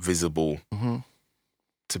visible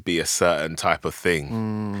to be a certain type of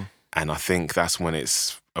thing. And I think that's when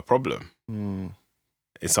it's a problem. In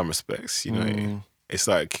some respects, it's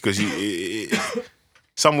like, because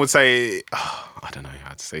some would say, I don't know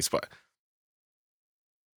how to say this, but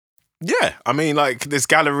yeah, I mean, like, there's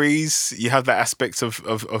galleries. You have that aspect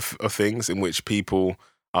of things in which people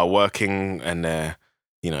are working, and they're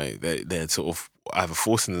sort of either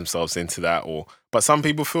forcing themselves into that, but some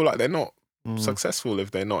people feel like they're not successful if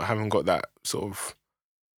they haven't got that sort of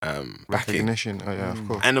backing. Recognition. Oh yeah, of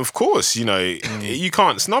course. And of course, you know, you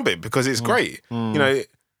can't snub it because it's great. You know,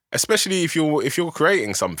 especially if you're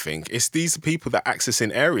creating something, it's these people that access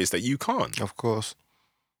in areas that you can't. Of course.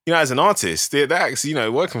 You know, as an artist, they access, you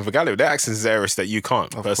know, working for gallery, they access areas that you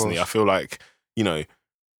can't. Of Personally, course. I feel like, you know,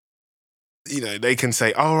 they can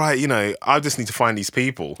say, all right, you know, I just need to find these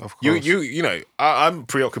people. Of course. You know, I'm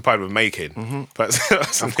preoccupied with making. But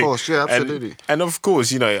Of course, yeah, absolutely. And of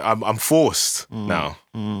course, you know, I'm forced now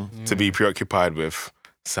to be preoccupied with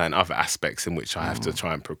certain other aspects in which I have to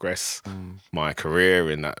try and progress my career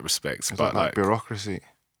in that respect. It's But like bureaucracy.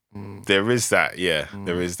 there is that,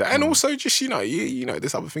 there is that, and also just you know,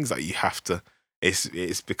 there's other things that you have to.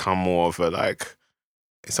 It's become more of a like.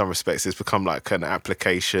 In some respects, it's become like an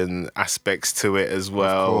application aspects to it as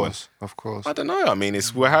well. Of course. I don't know. I mean,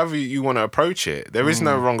 it's however you want to approach it. There is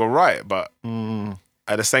no wrong or right, but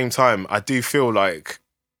at the same time, I do feel like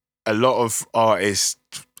a lot of art is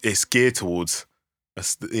geared towards a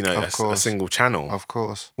single channel, Of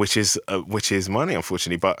course. which is money,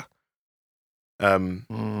 unfortunately. But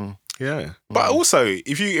yeah. But also,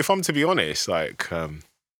 if I'm to be honest, like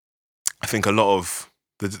I think a lot of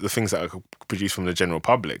the things that are produced from the general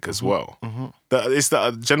public as well. That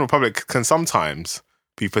the general public can sometimes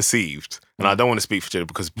be perceived, and I don't want to speak for general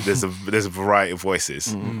because there's a variety of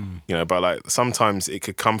voices, you know. But like sometimes it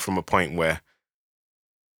could come from a point where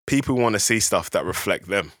people want to see stuff that reflect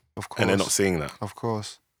them, Of course. and they're not seeing that, Of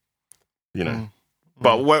course. you know.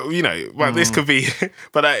 But what you know, well, this could be.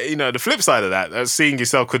 But you know, the flip side of that, seeing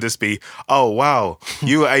yourself could just be, oh wow,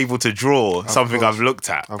 you were able to draw something course. I've looked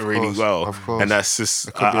at Of really course. well, Of course. and that's just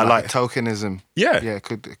It could be I like like. tokenism. Yeah, Yeah, it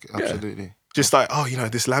could absolutely. just like, oh, you know,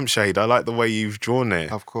 this lampshade. I like the way you've drawn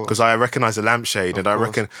it. Of course. because I recognize the lampshade, and I course.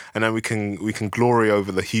 reckon, and then we can glory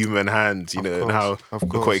over the human hand, you know, and how Of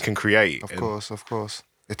look what course. it can create. Of And- course, of course.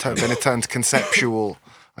 Then it turns conceptual,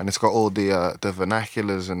 and it's got all the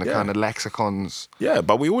vernaculars and the Yeah. kind of lexicons. Yeah,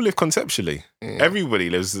 but we all live conceptually. Everybody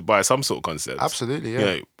lives by some sort of concept. Absolutely, yeah. You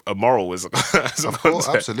know, a moral is a Of course,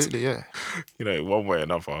 concept. absolutely, yeah. You know, one way or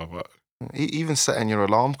another. But Even setting your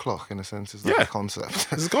alarm clock, in a sense, is like Yeah. a concept.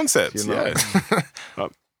 it's a concept. You know? Yeah.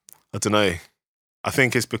 I don't know. I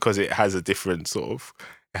think it's because it has a different sort of.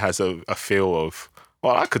 It has a feel of.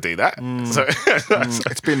 Well, I could do that. So,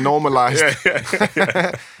 It's been normalized.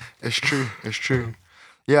 yeah. It's true. It's true.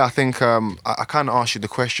 Yeah, I think I kind of asked you the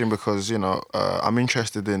question because you know I'm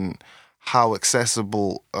interested in how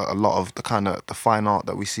accessible a lot of the fine art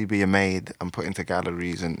that we see being made and put into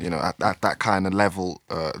galleries, and you know at that kind of level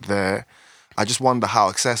there. I just wonder how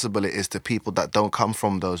accessible it is to people that don't come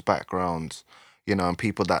from those backgrounds, you know, and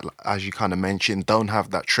people that, as you kind of mentioned, don't have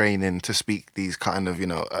that training to speak these kind of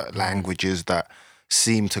languages that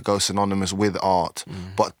seem to go synonymous with art,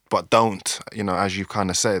 but don't, you know, as you kind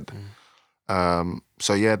of said.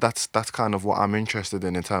 So yeah, that's kind of what I'm interested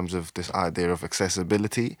in terms of this idea of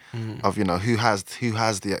accessibility, of you know who has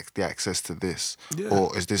the access to this,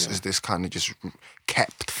 or is this kind of just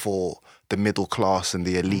kept for the middle class and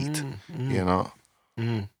the elite, you know?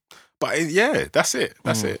 But yeah, that's it.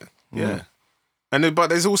 That's it. Yeah. And but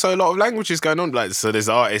there's also a lot of languages going on. Like, so there's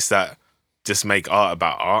artists that just make art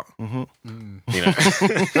about art. You know,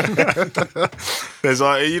 there's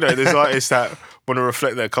artists that want to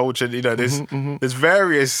reflect their culture. You know, there's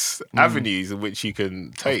various avenues in which you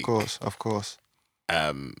can take. Of course.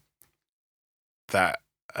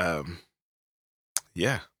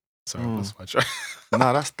 Yeah. Sorry, that's my try.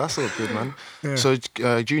 No, that's all good, man. So,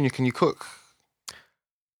 Junior, can you cook?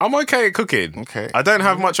 I'm okay at cooking. Okay. I don't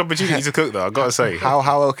have much opportunity to cook though. I gotta say.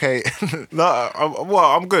 How okay? No,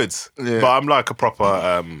 I'm good, Yeah. but I'm like a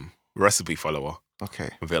proper recipe follower. Okay.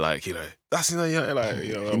 A bit like, you know, that's like, you know,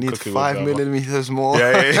 You I'm need cooking 5 with whatever. millimeters more.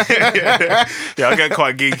 Yeah. I get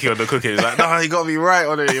quite geeky on the cooking. It's like, no, you got to be right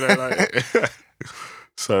on it, you know. Like.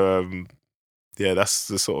 So, yeah, that's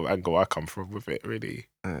the sort of angle I come from with it, really.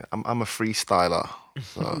 I'm a freestyler,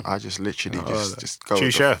 so I just literally just go. True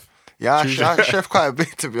with chef. Yeah, I chef quite a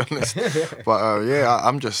bit, to be honest. But yeah,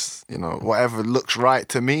 I'm just, you know, whatever looks right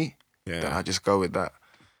to me, then I just go with that.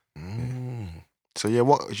 So yeah,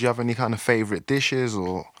 do you have any kind of favorite dishes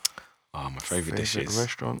or? Oh, my favorite dishes.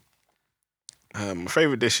 Restaurant. My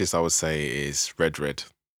favorite dishes, I would say, is red.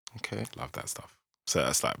 Okay. Love that stuff. So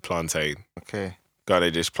that's like plantain. Okay. Got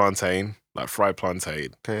a dish plantain, like fried plantain,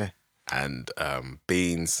 Okay. and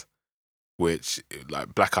beans, which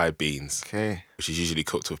like black-eyed beans, Okay. which is usually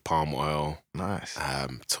cooked with palm oil. Nice.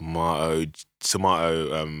 Tomato. What do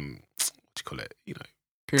you call it? You know,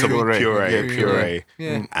 Puree. puree,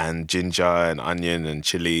 Yeah. and ginger and onion and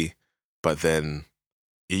chili. But then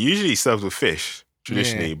it usually served with fish.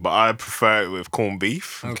 traditionally, but I prefer it with corned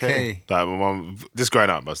beef. Okay. Like my mum, just growing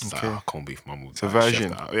up, I was just like, oh, corned beef. Mum would It's a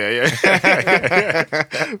version. Yeah.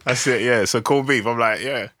 That's it. Yeah. So corned beef. I'm like,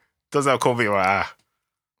 yeah, doesn't have corned beef. I'm like,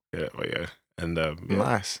 yeah, but yeah, and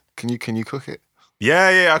Nice. Can you cook it?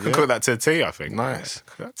 Yeah. I can cook that to a T. I think. Nice. Yeah,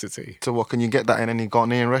 cook that to a T. So what, can you get that in any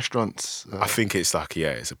Ghanaian restaurants? I think it's like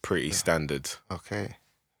it's a pretty standard. Okay.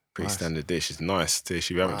 Pretty Nice. standard dish. It's a nice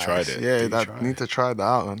dish. If you haven't tried it, Yeah, try need it. to try that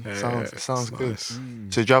out, man. Yeah, sounds good. nice.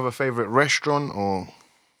 So do you have a favourite restaurant or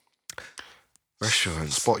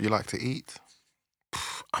Restaurants. spot you like to eat?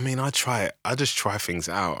 I mean, I just try things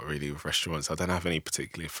out really with restaurants. I don't have any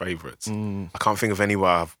particular favourites. I can't think of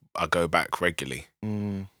anywhere I go back regularly.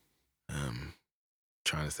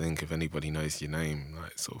 Trying to think if anybody knows your name,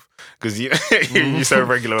 like sort of, because you're so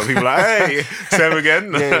regular when people are like, hey, Sam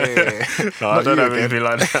again. Yeah. No, I don't have anything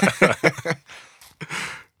like that.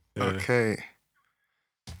 Yeah. Okay.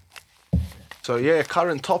 So yeah,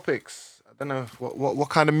 current topics. I don't know what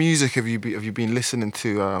kind of music have you been listening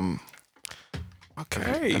to?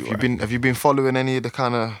 Okay. Have you been following any of the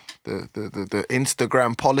kind of the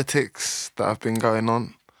Instagram politics that have been going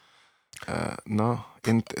on? No.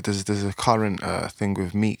 There's a current thing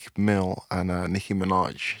with Meek Mill and Nicki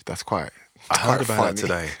Minaj. That's quite. I heard about that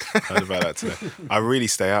today. I really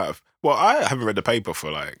stay out of. Well, I haven't read the paper for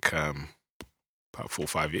like about 4 or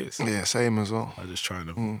 5 years. Yeah, same as well. I'm just trying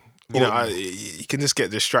to. You can just get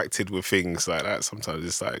distracted with things like that. Sometimes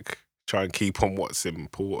it's like try and keep on what's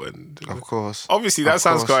important. Of course. Obviously, that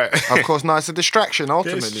sounds quite. Of course, no, it's a distraction.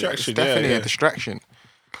 Ultimately, distraction, it's definitely yeah. a distraction.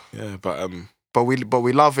 Yeah, but But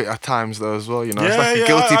we love it at times though as well, you know. Yeah, it's like a yeah,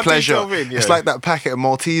 guilty I pleasure. think so, I mean, It's yeah. like that packet of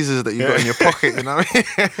Maltesers that you got in your pocket, you know what I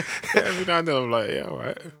mean? every now and then I'm like, yeah, all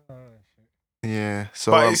right. Yeah.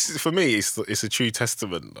 So But for me, it's a true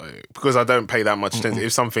testament, like, because I don't pay that much attention.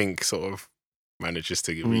 If something sort of manages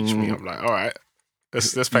to reach me, I'm like, all right,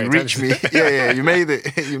 let's pay you attention. reach me. Yeah, you made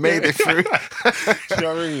it. You made it through. Do you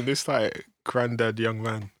know what I mean? This like granddad young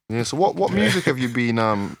man. Yeah. So what music have you been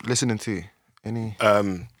listening to? Any?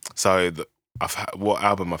 What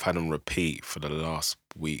album I've had on repeat for the last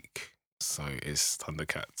week? So it's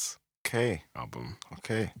Thundercats Okay. album.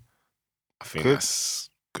 Okay. I think Good. that's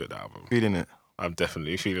a good album. Feeling it. I'm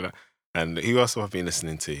definitely feeling that. And who else have I been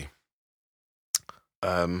listening to?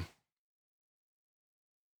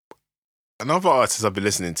 Another artist I've been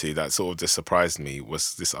listening to that sort of just surprised me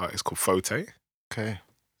was this artist called Photay. Okay.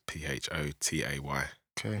 Photay.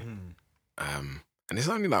 Okay. And there's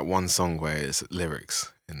only like one song where there's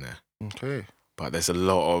lyrics in there, Okay. but there's a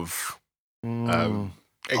lot of Ambience.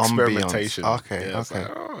 experimentation. Okay, Yeah, it's okay.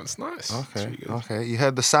 like, oh, it's nice. It's Okay. really good. Okay. You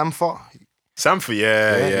heard the Sampha? Sampha, you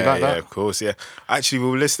yeah, like that? of course, yeah. Actually,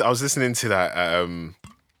 I was listening to that.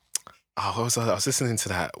 What was I? I was listening to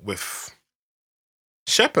that with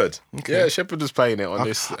Shepherd. Okay. Yeah, Shepherd was playing it on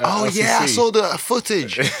this. Oh yeah, I LCC. saw the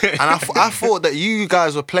footage, and I thought that you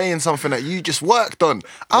guys were playing something that you just worked on.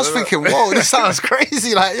 I was thinking, whoa, this sounds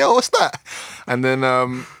crazy. Like, yo, what's that? And then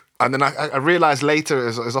I realized later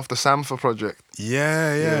it's off the Sampha project.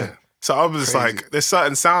 Yeah. So I was Crazy. like, there's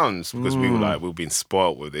certain sounds because we've been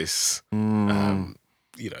spoiled with this,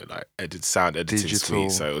 like sound editing Digital.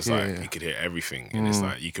 suite. So it was you could hear everything, and it's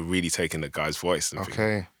like you could really take in the guy's voice. And think,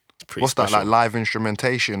 Okay, it's pretty what's that special. like? Live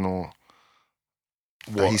instrumentation or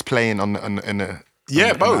that What? he's playing on the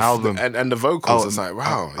Yeah, both. the album. And the vocals, Oh, it's like,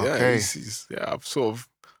 wow, yeah. okay. He's I've sort of.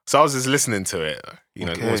 So I was just listening to it,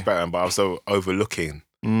 Okay. always better, but I was so overlooking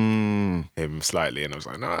him slightly, and I was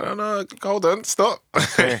like, no, hold on, stop.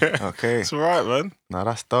 Okay, okay. It's all right, man. No,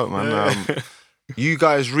 that's dope, man. Yeah. You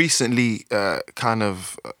guys recently kind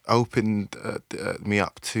of opened me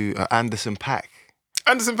up to Anderson .Paak.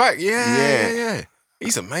 Anderson .Paak, Yeah. yeah.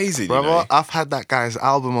 He's amazing, Brother, you know? I've had that guy's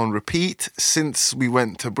album on repeat since we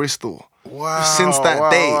went to Bristol. Wow. Since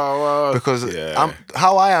that day. Because Yeah.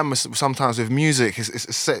 how I am sometimes with music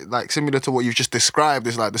is like similar to what you've just described.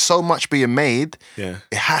 It's like there's so much being made. Yeah.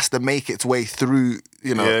 It has to make its way through,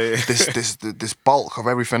 Yeah. this bulk of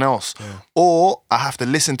everything else. Or I have to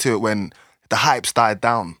listen to it when the hype's died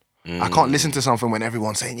down. I can't listen to something when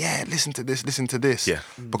everyone's saying, yeah, listen to this. Yeah.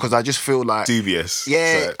 Because I just feel like Dubious.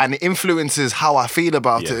 yeah, So- and it influences how I feel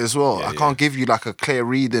about Yeah, it as well. yeah, I can't give you like a clear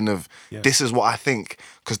reading of Yeah. this is what I think,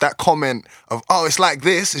 because that comment of it's like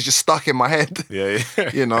this is just stuck in my head. yeah.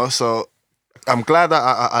 So I'm glad that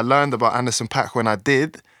I learned about Anderson .Paak when I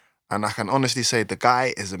did, and I can honestly say the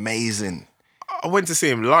guy is amazing. I went to see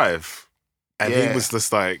him live, and Yeah. he was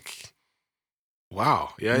just like, Wow.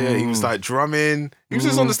 Yeah. He was like drumming. He was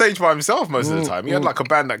just on the stage by himself most of the time. He had like a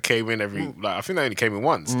band that came in I think they only came in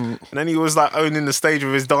once. And then he was like owning the stage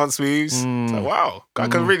with his dance moves. It's like, wow, guy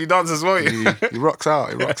can really dance as well. He rocks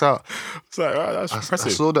out. It's like, wow, that's impressive. I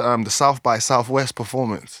saw the South by Southwest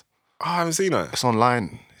performance. Oh, I haven't seen that. It's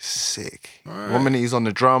online. It's sick. Right. 1 minute he's on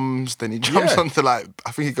the drums, then he jumps onto I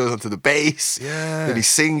think he goes onto the bass. Yeah. Then he's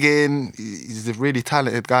singing. He's a really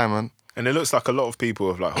talented guy, man. And it looks like a lot of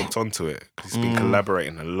people have like hooked onto it. He's been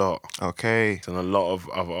collaborating a lot. Okay. He's on a lot of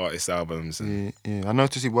other artists' albums. And Yeah. I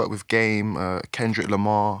noticed he worked with Game, Kendrick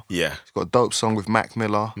Lamar. yeah. He's got a dope song with Mac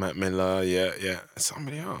Miller. Yeah.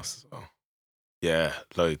 Somebody else as well. Yeah,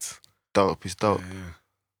 loads. Dope. He's dope. Yeah.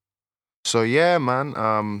 So yeah,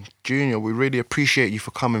 man. Junior, we really appreciate you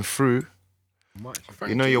for coming through.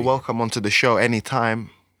 Thank You're welcome onto the show anytime.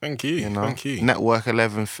 Thank you. Thank you. Network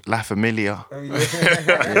 11 La Familia.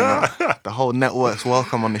 The whole network's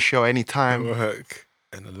welcome on the show anytime. Network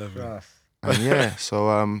and 11. And yeah,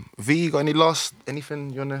 so V, you got anything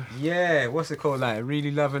you wanna? Yeah, what's it called? Like, really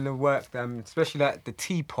loving the work, especially like the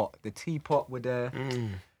teapot with the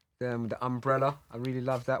umbrella. I really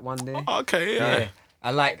love that one there. Okay, yeah.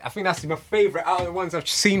 I think that's my favourite out of the ones I've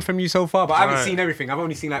seen from you so far, but I haven't seen everything. I've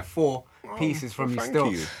only seen like 4 pieces from you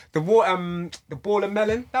still. You. The ball of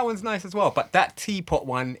melon, that one's nice as well. But that teapot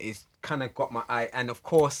one is kind of got my eye. And of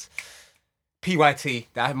course, PYT,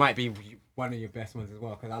 that might be one of your best ones as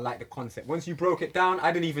well, because I like the concept. Once you broke it down,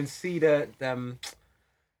 I didn't even see I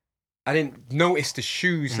didn't notice the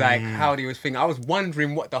shoes, like how they was thinking. I was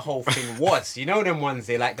wondering what the whole thing was. You know them ones,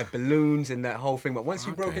 they like the balloons and that whole thing. But once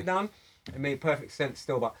you broke it down, it made perfect sense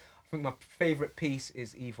still. But I think my favourite piece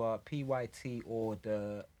is either PYT or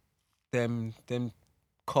them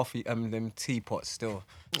coffee, them teapots still.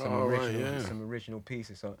 Some original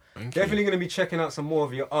pieces. So definitely going to be checking out some more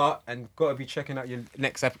of your art, and got to be checking out your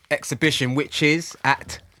next exhibition, which is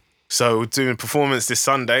at... So we're doing a performance this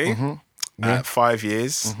Sunday at 5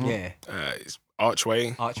 years. Yeah. It's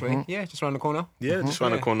Archway. Yeah, just around the corner. Yeah, just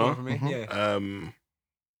around the corner. From me.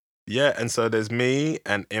 Yeah, and so there's me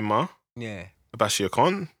and Emma. Yeah.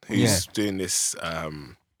 Abashiakon, who's doing this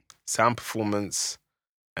sound performance,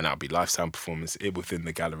 and that'll be live sound performance within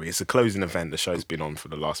the gallery. It's a closing event. The show's been on for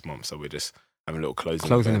the last month, so we're just having a little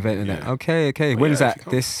closing event. Yeah. Okay. When's that?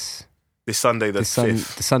 This Sunday the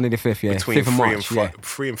 5th. The Sunday the 5th, yeah. Between 5th of March,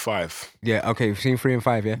 3 and 5. Yeah, okay. We've seen 3 and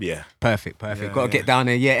 5, yeah? Yeah. Perfect. Got to get down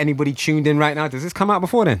there. Yeah, anybody tuned in right now? Does this come out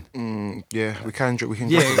before then? Yeah, we can drop if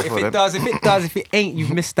it does. If it ain't,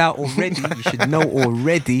 you've missed out already. You should know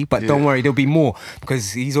already. But don't worry, there'll be more,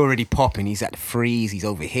 because he's already popping. He's at the Freeze. He's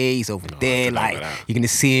over here. He's over there. Like, you're going to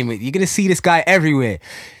see him. You're going to see this guy everywhere.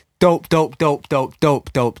 Dope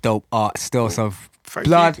art still. So,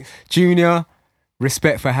 Blood, Junior...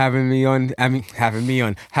 Respect for having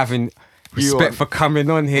respect for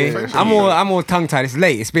coming on here. I'm all tongue tied. It's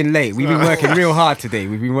late. It's been late. We've been working real hard today.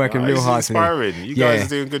 It's inspiring. You guys are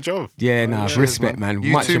doing a good job. Yeah, respect, man.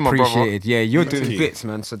 You much too, appreciated. Yeah, you're doing bits,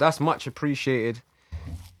 man. So that's much appreciated.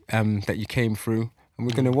 That you came through, and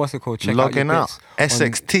we're gonna check logging out your bits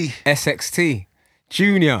SXT. SXT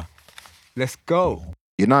Junior. Let's go.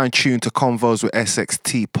 You're now in tune to Convos with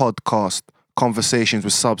SXT podcast. Conversations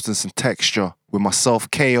with substance and texture with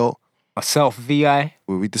myself, Kayo. Myself, VI.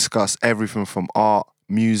 Where we discuss everything from art,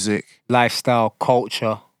 music, lifestyle,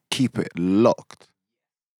 culture. Keep it locked.